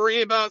have to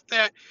worry about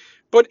that,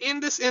 but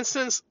in this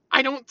instance,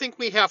 I don't think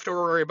we have to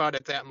worry about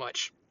it that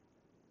much.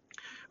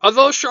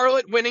 Although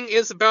Charlotte winning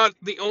is about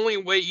the only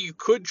way you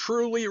could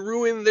truly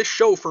ruin this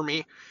show for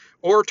me,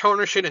 or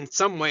tarnish it in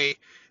some way,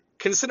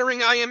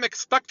 considering I am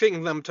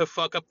expecting them to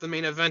fuck up the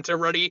main event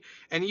already,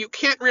 and you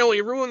can't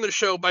really ruin the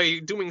show by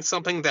doing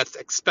something that's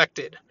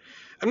expected.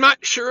 I'm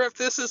not sure if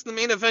this is the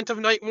main event of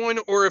night one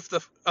or if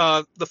the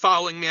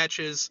following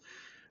matches.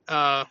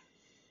 And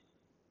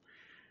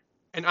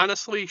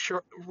honestly,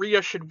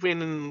 Rhea should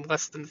win in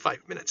less than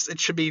 5 minutes. It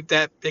should be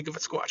that big of a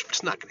squash, but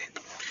it's not going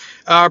to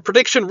happen.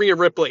 Prediction: Rhea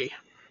Ripley.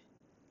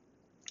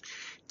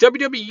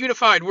 WWE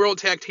Unified World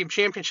Tag Team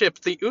Championship,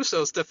 the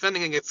Usos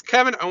defending against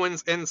Kevin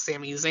Owens and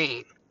Sami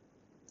Zayn.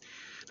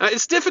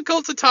 It's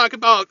difficult to talk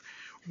about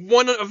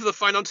one of the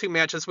final two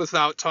matches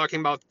without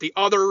talking about the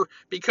other,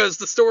 because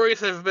the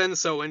stories have been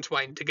so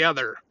entwined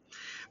together.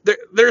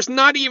 There's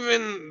not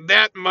even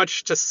that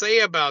much to say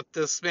about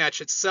this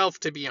match itself,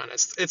 to be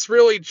honest. It's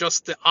really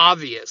just the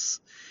obvious.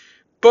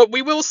 But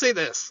we will say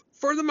this.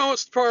 For the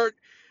most part,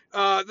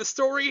 the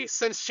story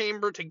since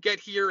Chamber to get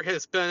here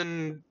has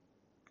been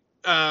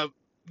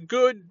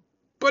good,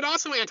 but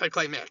also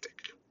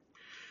anticlimactic.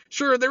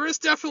 Sure, this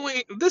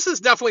is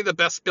definitely the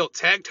best built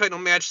tag title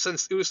match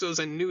since Usos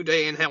and New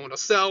Day and Hell in a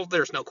Cell.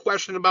 There's no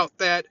question about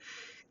that.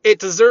 It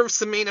deserves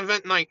the main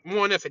event night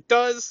one if it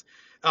does.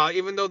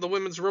 even though the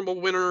Women's Rumble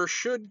winner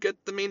should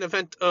get the main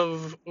event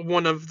of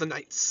one of the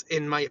nights,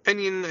 in my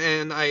opinion,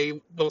 and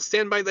I will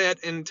stand by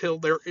that until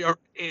there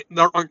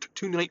aren't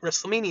two-night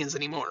WrestleManias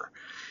anymore.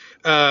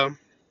 Uh,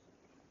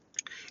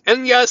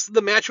 and yes,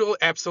 the match will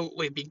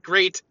absolutely be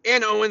great,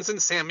 and Owens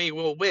and Sammy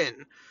will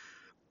win.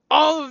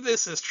 All of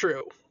this is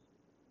true.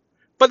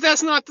 But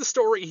that's not the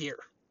story here.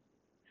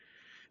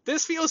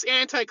 This feels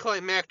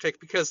anticlimactic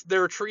because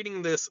they're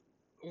treating this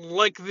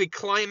like the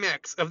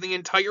climax of the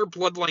entire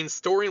Bloodline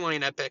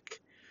storyline epic.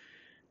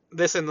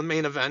 This in the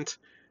main event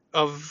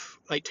of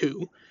Night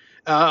 2.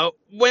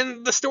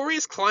 When the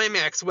story's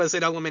climax was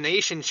at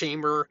Elimination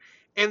Chamber,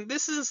 and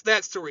this is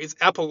that story's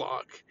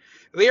epilogue.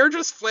 They are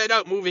just flat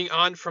out moving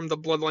on from the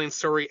Bloodline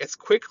story as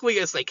quickly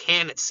as they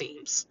can, it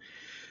seems.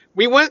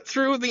 We went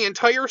through the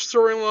entire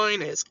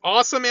storyline, as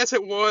awesome as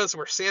it was,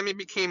 where Sammy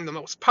became the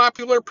most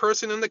popular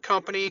person in the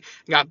company,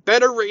 got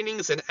better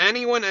ratings than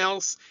anyone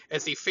else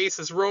as he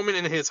faces Roman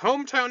in his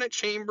hometown at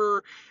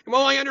Chamber. And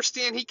while I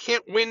understand he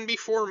can't win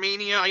before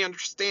Mania, I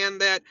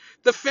understand that.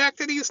 The fact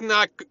that he's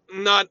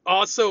not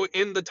also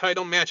in the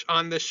title match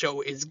on this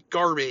show is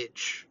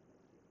garbage.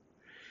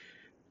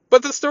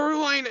 But the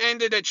storyline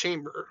ended at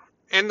Chamber,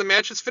 and the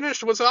match's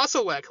finish was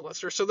also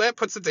lackluster, so that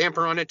puts a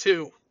damper on it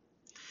too.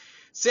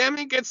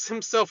 Sammy gets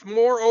himself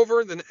more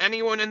over than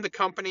anyone in the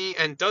company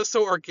and does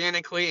so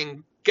organically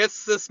and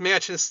gets this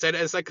match instead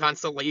as a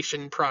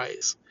consolation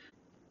prize.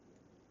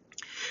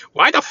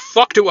 Why the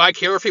fuck do I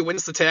care if he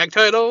wins the tag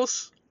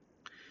titles?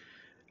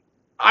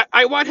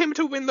 I want him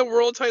to win the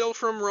world title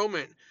from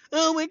Roman.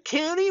 Oh, and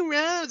Cody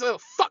Rhodes. Oh,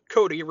 fuck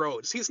Cody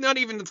Rhodes. He's not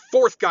even the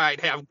fourth guy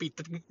to have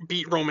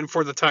beat Roman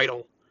for the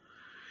title.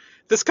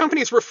 This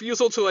company's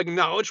refusal to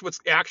acknowledge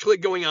what's actually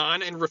going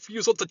on and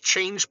refusal to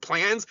change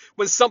plans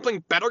when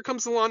something better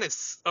comes along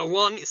is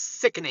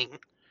sickening.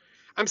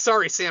 I'm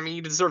sorry, Sammy,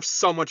 you deserve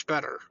so much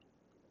better.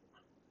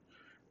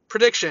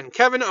 Prediction: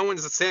 Kevin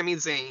Owens and Sami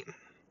Zayn.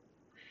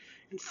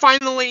 And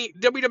finally,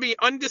 WWE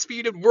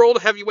Undisputed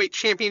World Heavyweight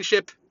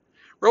Championship.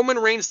 Roman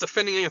Reigns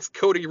defending against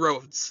Cody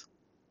Rhodes.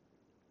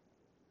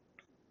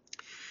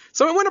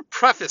 So I want to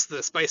preface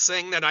this by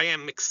saying that I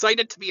am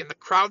excited to be in the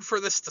crowd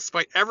for this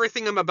despite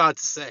everything I'm about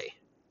to say.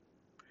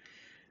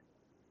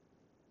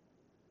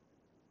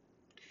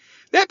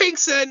 That being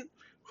said,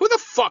 who the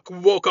fuck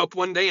woke up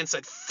one day and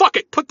said, fuck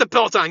it, put the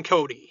belt on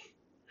Cody?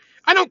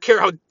 I don't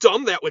care how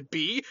dumb that would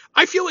be.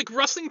 I feel like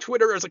wrestling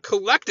Twitter as a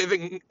collective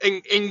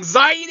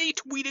anxiety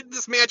tweeted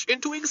this match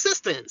into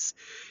existence.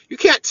 You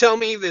can't tell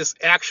me this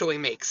actually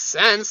makes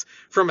sense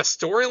from a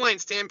storyline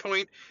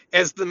standpoint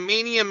as the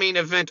Mania main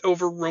event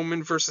over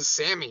Roman versus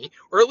Sammy,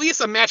 or at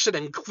least a match that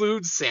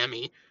includes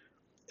Sammy.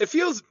 It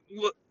feels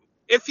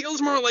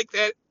more like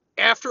that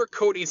after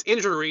Cody's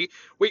injury.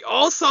 We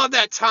all saw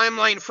that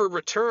timeline for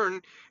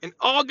return and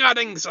all got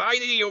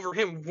anxiety over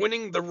him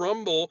winning the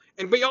Rumble,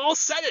 and we all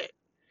said it.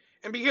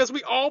 And because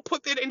we all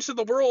put that into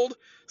the world,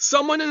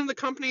 someone in the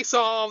company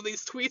saw all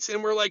these tweets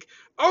and were like,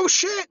 oh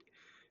shit,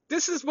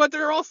 this is what they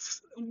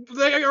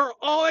are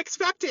all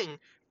expecting.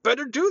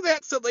 Better do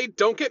that so they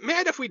don't get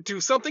mad if we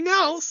do something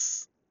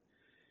else.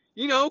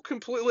 You know,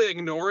 completely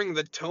ignoring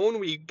the tone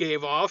we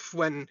gave off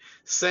when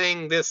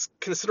saying this,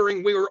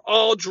 considering we were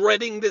all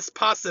dreading this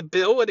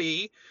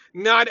possibility,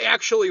 not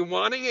actually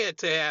wanting it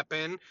to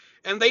happen,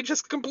 and they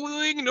just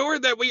completely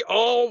ignored that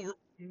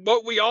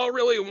what we all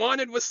really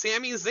wanted was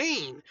Sami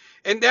Zayn,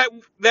 and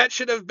that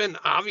should have been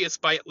obvious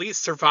by at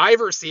least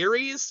Survivor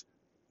Series.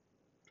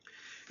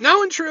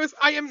 Now, in truth,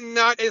 I am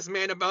not as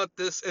mad about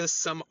this as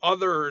some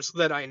others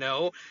that I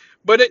know,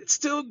 but it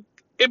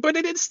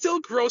is still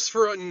gross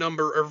for a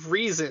number of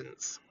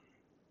reasons.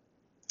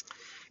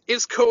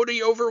 Is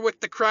Cody over with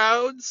the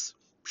crowds?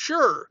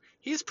 Sure,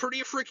 he's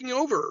pretty freaking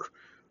over.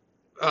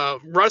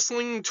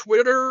 Wrestling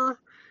Twitter,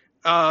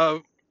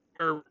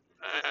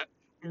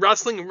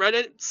 Wrestling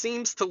Reddit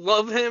seems to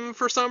love him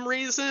for some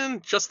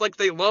reason, just like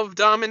they love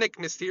Dominic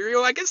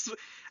Mysterio.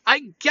 I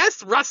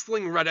guess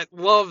Wrestling Reddit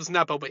loves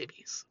Nepo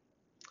babies.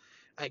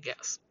 I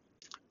guess.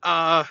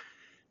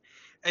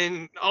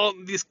 And all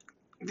these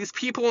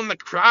people in the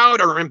crowd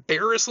are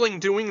embarrassing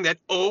doing that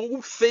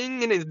 "oh"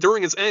 thing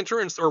during his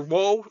entrance, or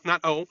 "whoa,"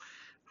 not "oh."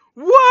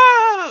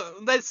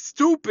 Whoa! That's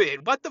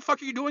stupid. What the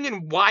fuck are you doing,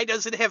 and why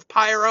does it have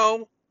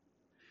pyro?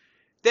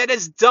 That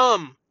is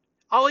dumb.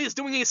 All he's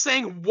doing is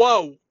saying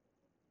 "whoa."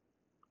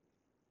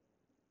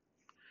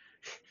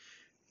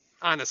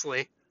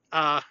 Honestly.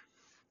 But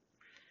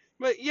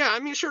yeah, I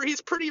mean, sure,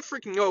 he's pretty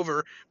freaking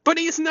over, but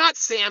he's not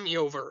Sammy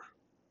over.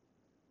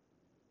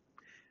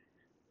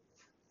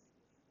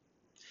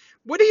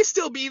 Would he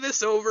still be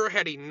this over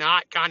had he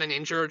not gotten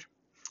injured?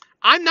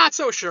 I'm not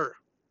so sure.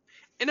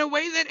 In a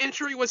way, that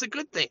injury was a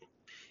good thing.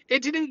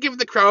 It didn't give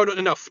the crowd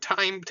enough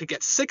time to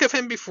get sick of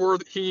him before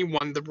he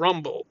won the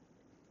Rumble.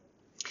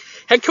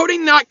 Had Cody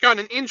not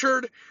gotten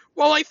injured,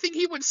 well, I think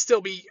he would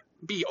still be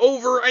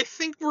over. I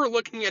think we're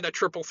looking at a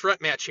triple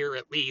threat match here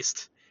at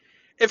least.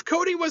 If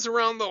Cody was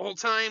around the whole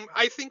time,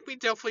 I think we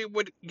definitely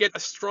would get a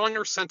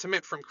stronger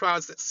sentiment from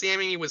crowds that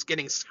Sammy was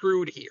getting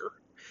screwed here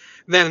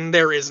than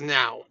there is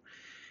now.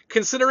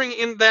 considering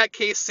in that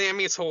case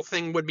Sammy's whole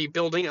thing would be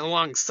building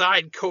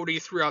alongside Cody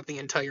throughout the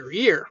entire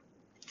year.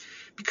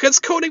 Because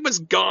Cody was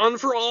gone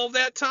for all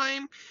that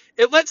time,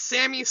 it let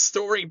Sammy's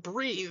story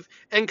breathe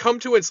and come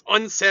to its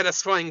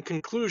unsatisfying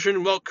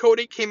conclusion while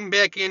Cody came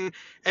back in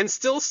and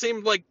still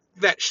seemed like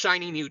that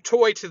shiny new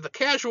toy to the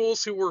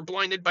casuals who were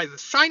blinded by the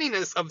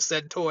shininess of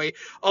said toy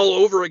all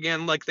over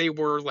again like they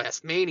were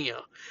last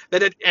Mania.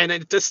 And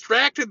it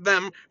distracted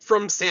them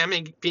from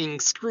Sammy being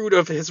screwed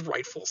of his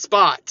rightful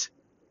spot.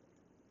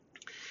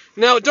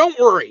 Now, don't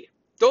worry.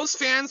 Those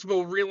fans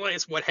will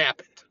realize what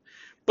happened.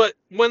 But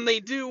when they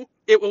do,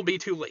 it will be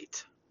too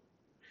late.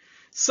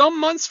 Some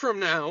months from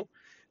now,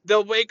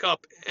 they'll wake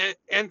up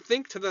and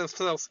think to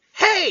themselves,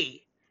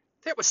 hey,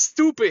 that was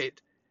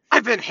stupid.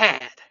 I've been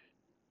had.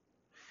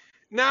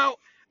 Now,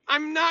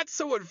 I'm not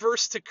so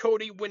adverse to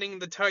Cody winning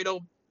the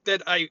title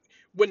that I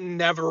would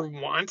never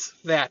want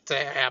that to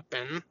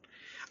happen.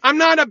 I'm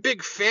not a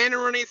big fan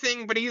or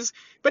anything, but he's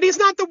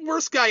not the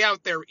worst guy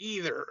out there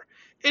either.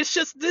 It's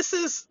just this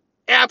is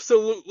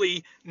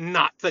absolutely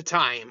not the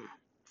time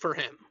for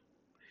him.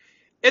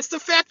 It's the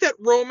fact that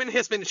Roman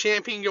has been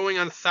champion going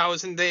on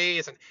 1,000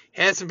 days and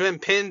hasn't been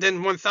pinned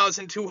in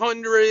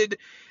 1,200,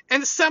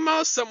 and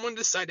somehow someone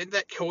decided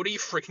that Cody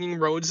freaking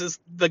Rhodes is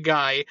the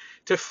guy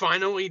to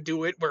finally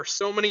do it where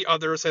so many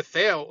others have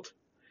failed.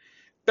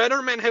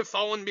 Better men have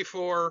fallen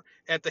before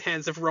at the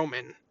hands of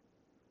Roman.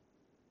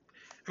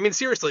 I mean,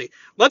 seriously,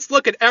 let's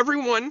look at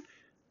everyone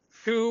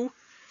who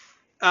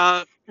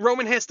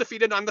Roman has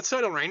defeated on the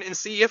title reign and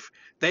see if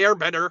they are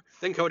better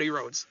than Cody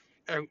Rhodes.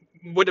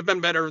 Would have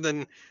been better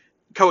than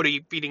Cody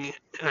beating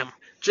him.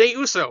 Jey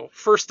Uso,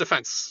 first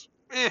defense.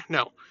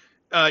 No.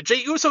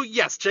 Jey Uso,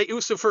 yes. Jey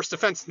Uso, first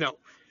defense, no.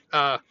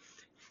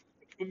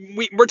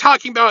 We're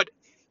talking about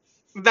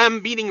them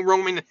beating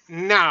Roman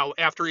now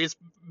after he's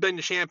been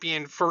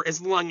champion for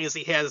as long as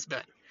he has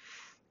been.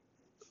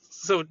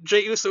 So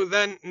Jey Uso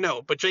then,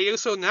 no. But Jey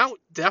Uso now,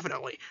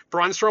 definitely.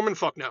 Braun Strowman,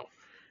 fuck no.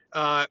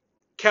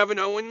 Kevin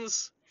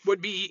Owens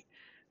would be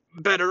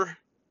better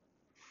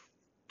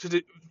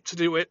to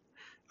do it,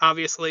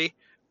 obviously.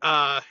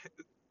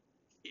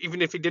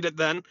 Even if he did it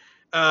then.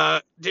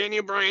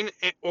 Daniel Bryan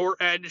or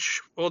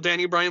Edge. Well,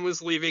 Daniel Bryan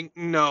was leaving.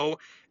 No.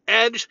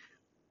 Edge.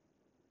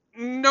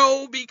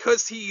 No,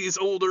 because he's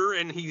older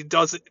and he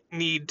doesn't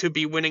need to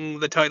be winning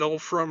the title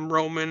from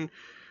Roman.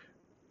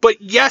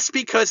 But yes,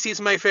 because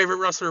he's my favorite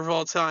wrestler of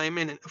all time.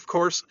 And of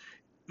course,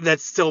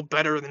 that's still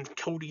better than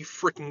Cody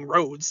freaking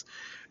Rhodes.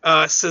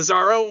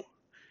 Cesaro.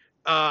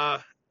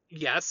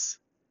 Yes.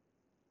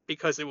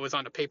 Because it was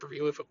on a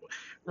pay-per-view.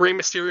 Rey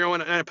Mysterio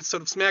on an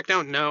episode of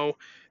SmackDown? No.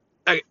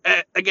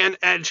 Again,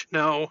 Edge?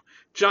 No.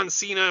 John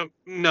Cena?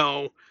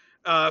 No.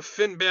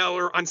 Finn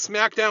Balor on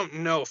SmackDown?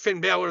 No.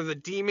 Finn Balor, the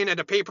Demon at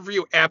a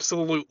pay-per-view?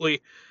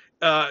 Absolutely.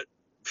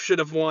 Should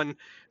have won.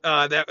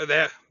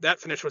 That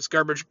finish was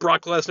garbage.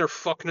 Brock Lesnar?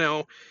 Fuck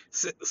no.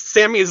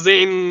 Sami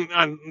Zayn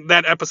on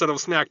that episode of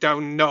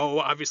SmackDown? No.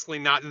 Obviously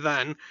not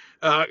then.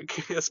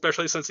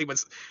 Especially since he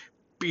was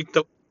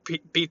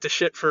beat the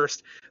shit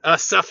first.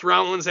 Seth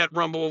Rollins at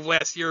Rumble of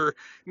last year,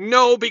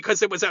 no,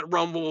 because it was at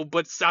Rumble,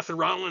 but Seth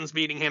Rollins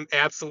beating him,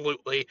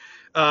 absolutely.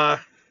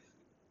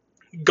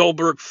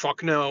 Goldberg,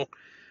 fuck no.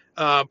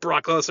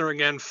 Brock Lesnar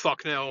again,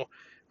 fuck no.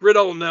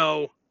 Riddle,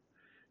 no.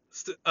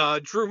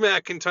 Drew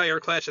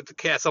McIntyre Clash at the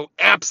Castle,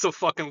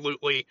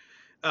 abso-fucking-lutely.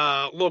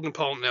 Logan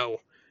Paul,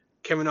 no.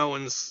 Kevin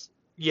Owens,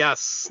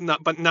 yes,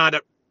 but not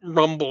at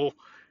Rumble.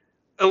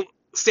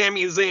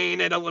 Sami Zayn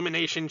at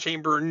Elimination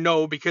Chamber,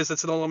 no, because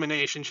it's an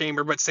Elimination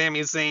Chamber, but Sami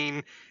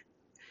Zayn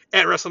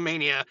at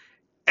WrestleMania,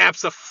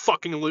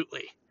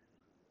 abso-fucking-lutely.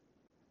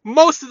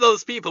 Most of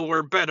those people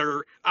were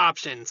better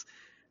options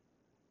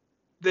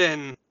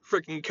than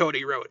freaking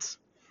Cody Rhodes.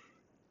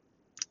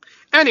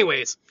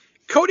 Anyways,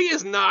 Cody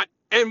is not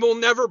and will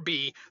never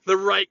be the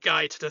right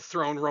guy to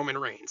dethrone Roman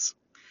Reigns.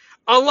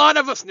 A lot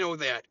of us know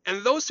that,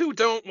 and those who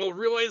don't will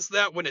realize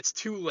that when it's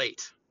too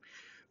late.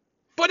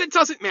 But it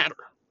doesn't matter.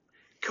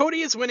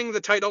 Cody is winning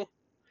the title.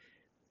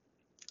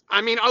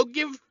 I mean, I'll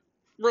give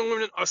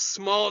Roman a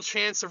small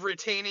chance of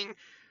retaining,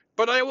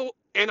 but I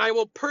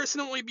will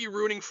personally be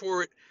rooting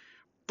for it.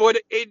 But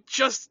I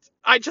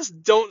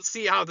just don't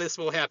see how this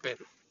will happen.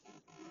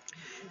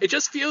 It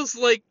just feels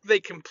like they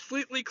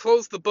completely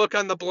closed the book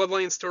on the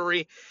Bloodline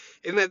story,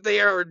 and that they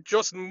are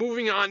just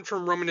moving on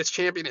from Roman as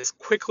champion as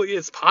quickly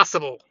as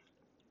possible.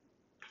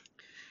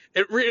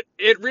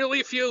 It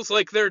really feels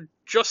like they're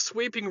just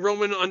sweeping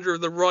Roman under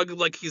the rug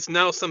like he's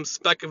now some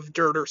speck of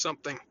dirt or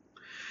something.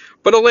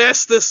 But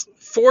alas, this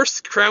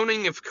forced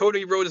crowning of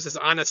Cody Rhodes is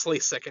honestly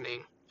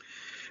sickening.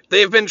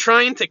 They have been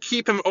trying to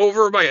keep him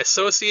over by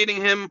associating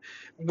him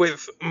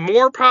with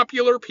more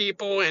popular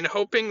people and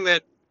hoping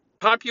that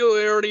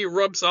popularity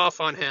rubs off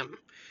on him.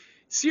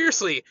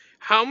 Seriously,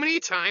 how many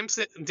times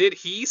did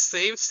he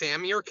save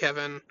Sammy or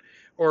Kevin,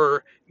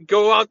 or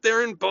go out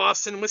there in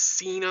Boston with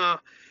Cena,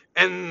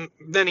 and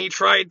then he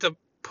tried to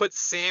put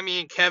Sammy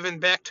and Kevin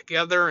back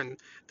together, and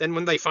then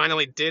when they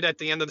finally did at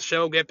the end of the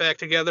show get back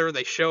together,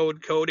 they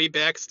showed Cody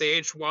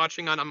backstage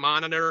watching on a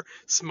monitor,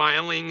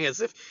 smiling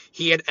as if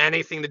he had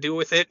anything to do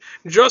with it,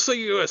 just so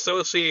you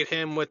associate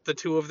him with the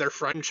two of their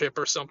friendship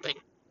or something.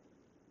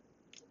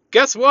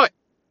 Guess what?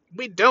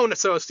 We don't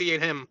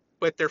associate him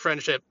with their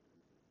friendship.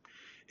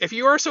 If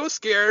you are so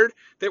scared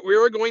that we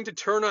are going to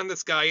turn on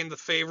this guy in the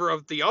favor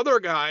of the other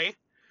guy,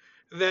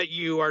 that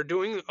you are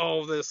doing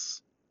all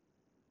this,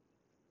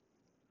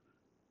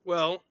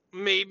 well,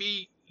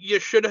 maybe you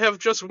should have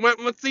just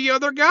went with the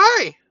other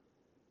guy.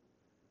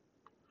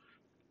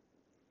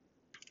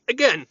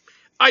 Again,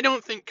 I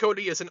don't think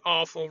Cody is an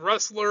awful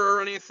wrestler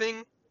or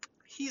anything.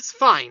 He's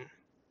fine.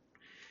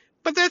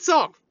 But that's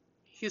all.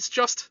 He's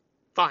just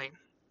fine.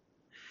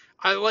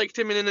 I liked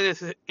him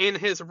in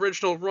his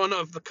original run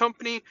of the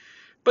company,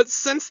 but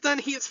since then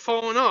he has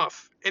fallen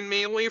off, and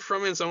mainly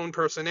from his own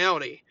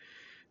personality.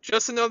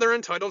 Just another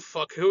entitled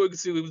fuck who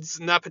exudes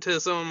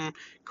nepotism,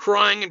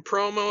 crying in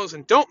promos,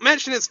 and don't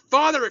mention his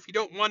father if you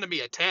don't want to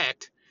be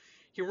attacked.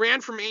 He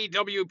ran from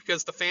AEW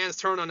because the fans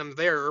turned on him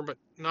there, but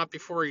not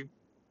before he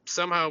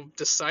somehow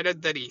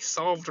decided that he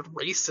solved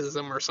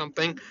racism or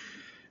something.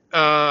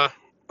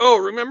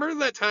 Remember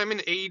that time in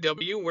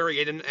AEW where he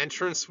had an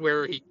entrance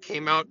where he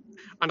came out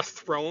on a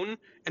throne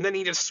and then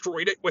he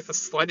destroyed it with a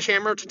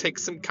sledgehammer to take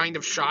some kind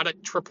of shot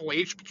at Triple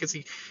H because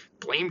he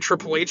blamed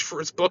Triple H for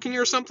his booking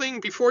or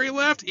something before he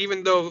left,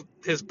 even though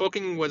his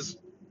booking was,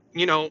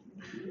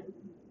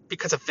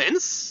 because of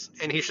Vince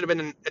and he should have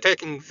been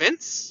attacking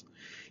Vince?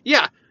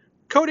 Yeah,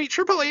 Cody,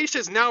 Triple H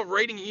is now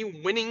rating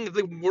you winning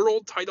the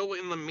world title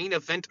in the main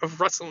event of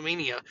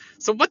WrestleMania.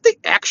 So what the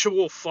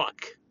actual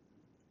fuck?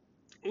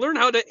 Learn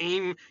how to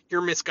aim your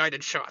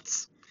misguided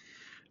shots.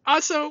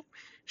 Also,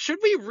 should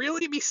we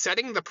really be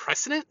setting the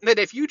precedent that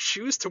if you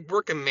choose to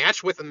work a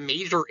match with a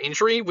major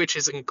injury, which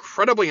is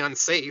incredibly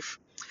unsafe,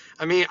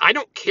 I mean, I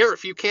don't care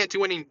if you can't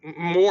do any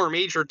more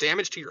major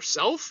damage to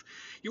yourself,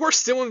 you are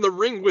still in the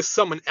ring with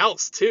someone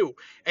else too,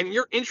 and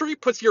your injury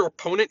puts your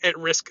opponent at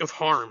risk of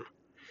harm.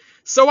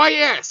 So I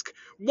ask,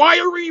 why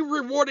are we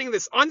rewarding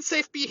this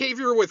unsafe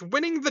behavior with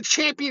winning the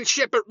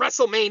championship at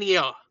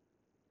WrestleMania?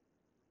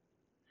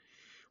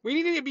 We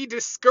need to be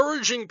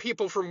discouraging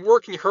people from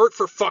working hurt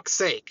for fuck's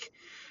sake.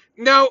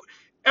 Now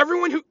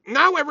everyone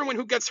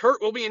who gets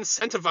hurt will be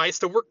incentivized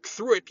to work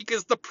through it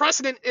because the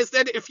precedent is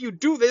that if you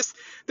do this,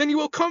 then you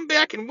will come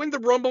back and win the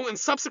Rumble and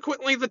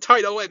subsequently the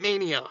title at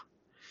Mania.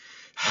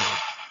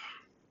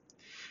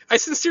 I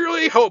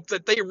sincerely hope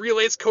that they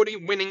realize Cody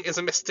winning is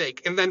a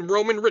mistake, and then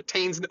Roman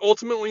retains and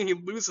ultimately he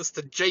loses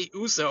to Jey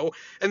Uso,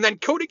 and then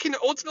Cody can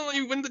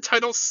ultimately win the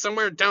title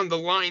somewhere down the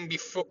line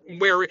before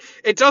where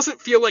it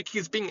doesn't feel like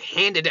he's being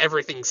handed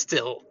everything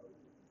still.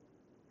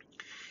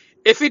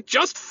 If it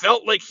just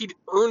felt like he'd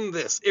earned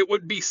this, it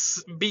would be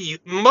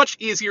much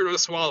easier to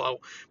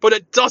swallow, but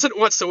it doesn't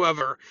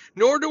whatsoever,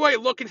 nor do I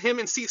look at him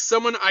and see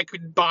someone I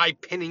could buy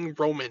pinning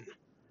Roman.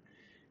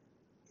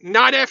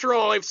 Not after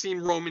all I've seen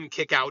Roman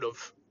kick out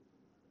of.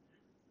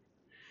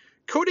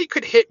 Cody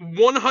could hit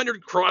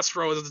 100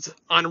 crossroads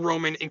on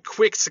Roman in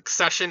quick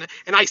succession,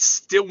 and I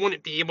still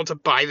wouldn't be able to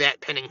buy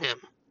that pinning him.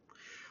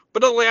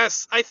 But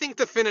alas, I think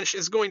the finish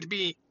is going to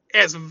be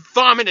as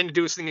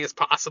vomit-inducing as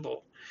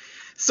possible.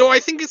 So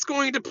I think it's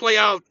going to play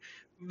out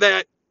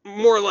that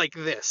more like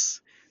this.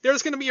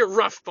 There's going to be a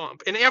rough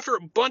bump, and after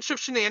a bunch of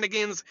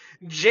shenanigans,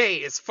 Jey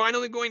is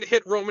finally going to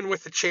hit Roman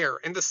with a chair,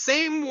 in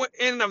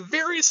a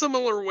very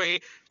similar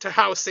way to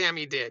how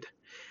Sammy did.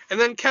 And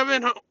then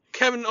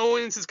Kevin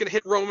Owens is going to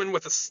hit Roman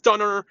with a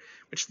stunner,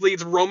 which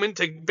leads Roman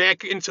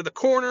back into the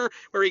corner,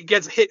 where he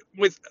gets hit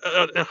with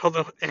a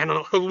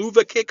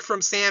haluva kick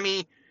from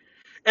Sammy.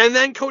 And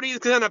then Cody's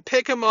going to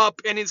pick him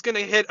up, and he's going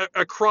to hit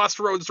a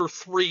crossroads or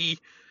 3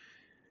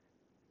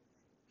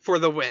 for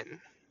the win.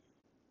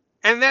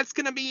 And that's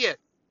going to be it.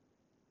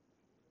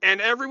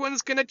 And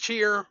everyone's going to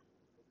cheer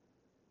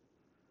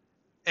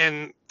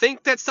and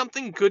think that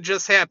something good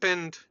just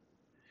happened.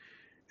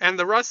 And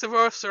the rest of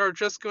us are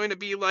just going to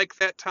be like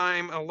that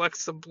time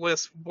Alexa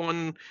Bliss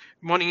won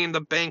Money in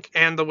the Bank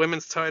and the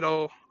women's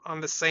title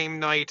on the same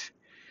night.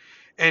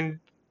 And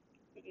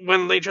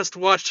when they just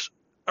watched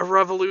a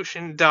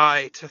revolution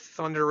die to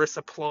thunderous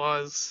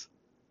applause.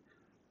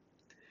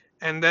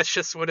 And that's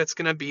just what it's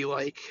going to be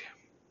like.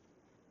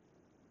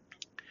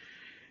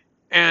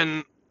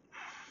 And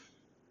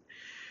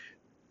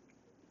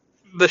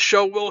the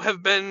show will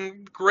have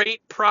been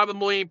great,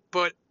 probably,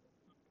 but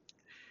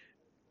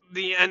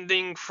the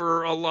ending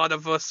for a lot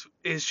of us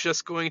is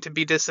just going to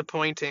be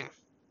disappointing.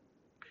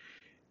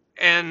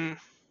 And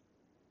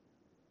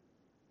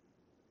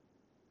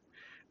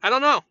I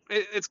don't know.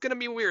 It's going to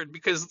be weird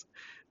because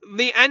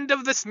the end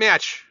of this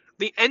match,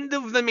 the end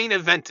of the main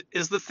event,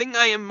 is the thing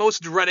I am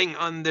most dreading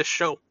on this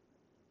show.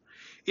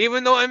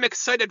 Even though I'm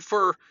excited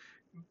for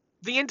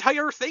the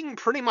entire thing,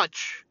 pretty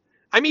much.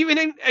 I'm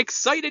even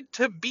excited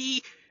to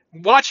be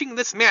watching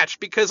this match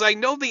because I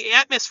know the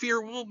atmosphere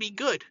will be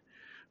good.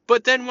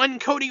 But then when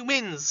Cody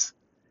wins,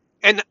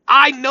 and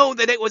I know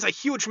that it was a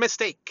huge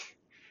mistake,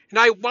 and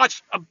I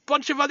watched a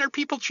bunch of other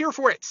people cheer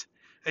for it.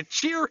 And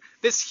cheer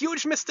this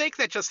huge mistake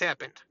that just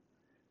happened.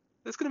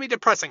 It's going to be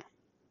depressing.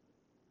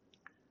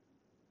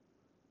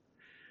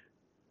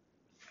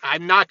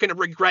 I'm not going to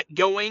regret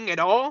going at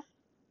all.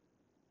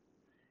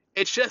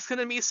 It's just going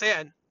to be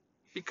sad.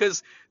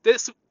 Because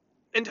this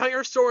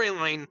entire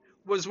storyline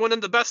was one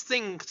of the best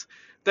things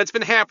that's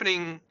been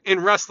happening in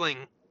wrestling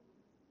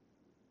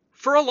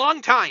for a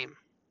long time.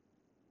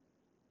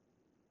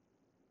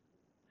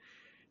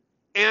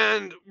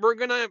 And we're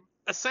going to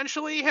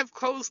essentially have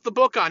closed the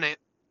book on it.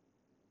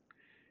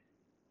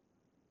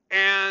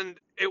 And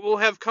it will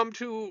have come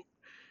to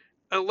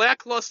a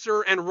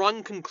lackluster and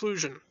wrong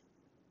conclusion.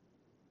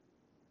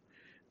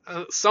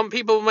 Some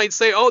people might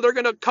say, oh, they're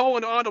going to call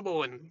an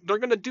audible and they're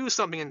going to do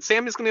something and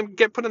Sammy's going to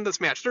get put in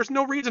this match. There's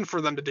no reason for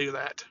them to do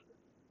that.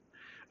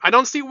 I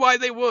don't see why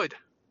they would.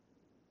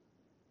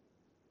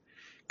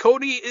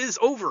 Cody is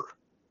over.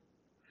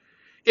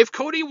 If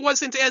Cody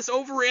wasn't as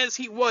over as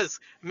he was,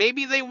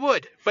 maybe they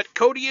would. But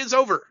Cody is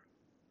over.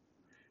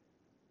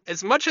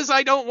 As much as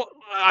I don't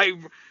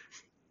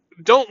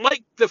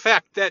like the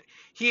fact that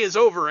he is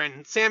over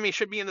and Sammy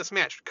should be in this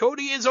match,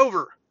 Cody is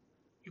over.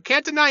 You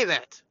can't deny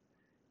that.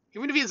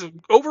 Even if he's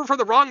over for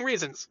the wrong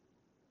reasons.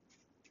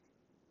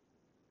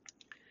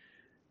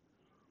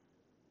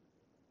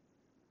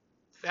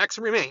 Facts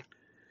remain.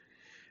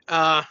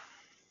 But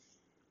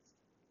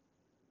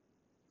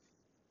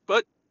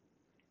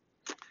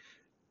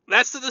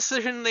that's the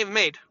decision they've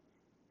made.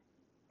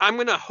 I'm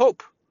going to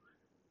hope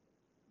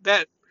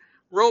that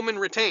Roman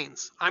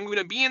retains. I'm going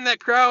to be in that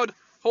crowd,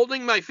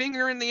 holding my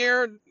finger in the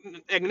air,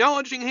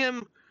 acknowledging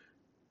him,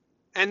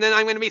 and then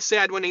I'm going to be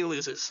sad when he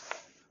loses.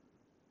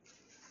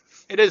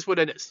 It is what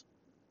it is.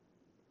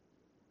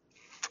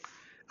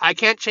 I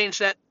can't change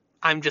that.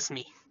 I'm just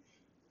me.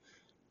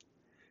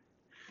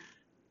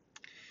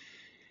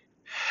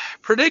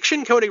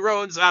 Prediction, Cody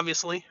Rhodes,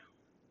 obviously.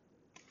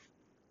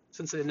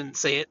 Since I didn't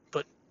say it,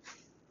 but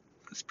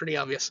it's pretty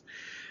obvious.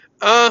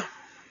 But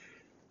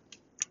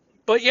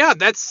yeah,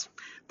 that's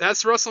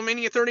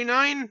WrestleMania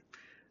 39.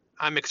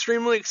 I'm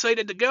extremely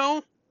excited to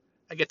go.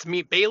 I get to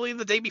meet Bayley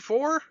the day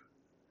before.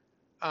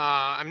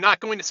 I'm not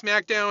going to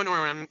SmackDown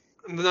or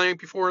the night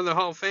before the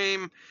Hall of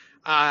Fame.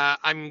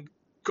 I'm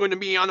going to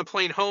be on a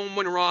plane home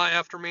when Raw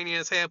after Mania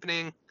is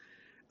happening.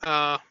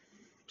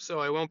 So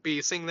I won't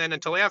be seeing that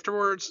until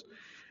afterwards.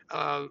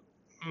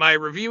 My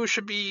review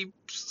should be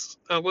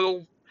a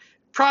little,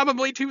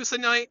 probably Tuesday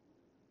night.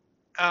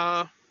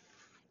 But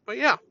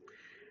yeah,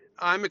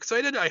 I'm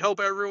excited. I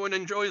hope everyone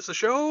enjoys the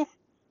show,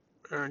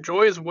 or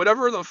enjoys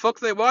whatever the fuck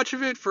they watch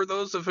of it. For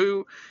those of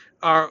who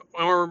are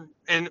or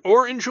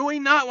enjoy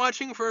not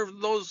watching, for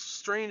those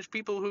strange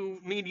people who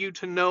need you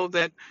to know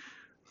that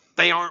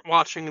they aren't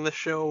watching the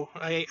show,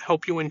 I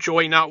hope you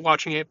enjoy not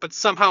watching it, but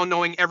somehow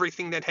knowing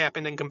everything that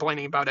happened and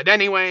complaining about it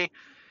anyway,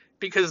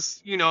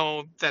 because, you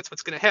know, that's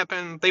what's going to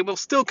happen. They will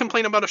still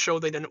complain about a show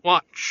they didn't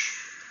watch,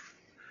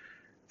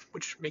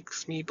 which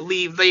makes me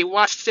believe they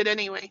watched it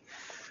anyway.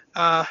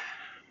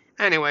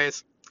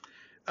 Anyways,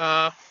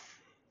 yeah,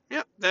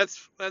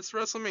 that's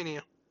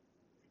WrestleMania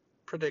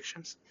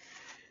predictions.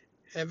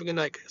 Have a good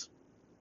night, guys.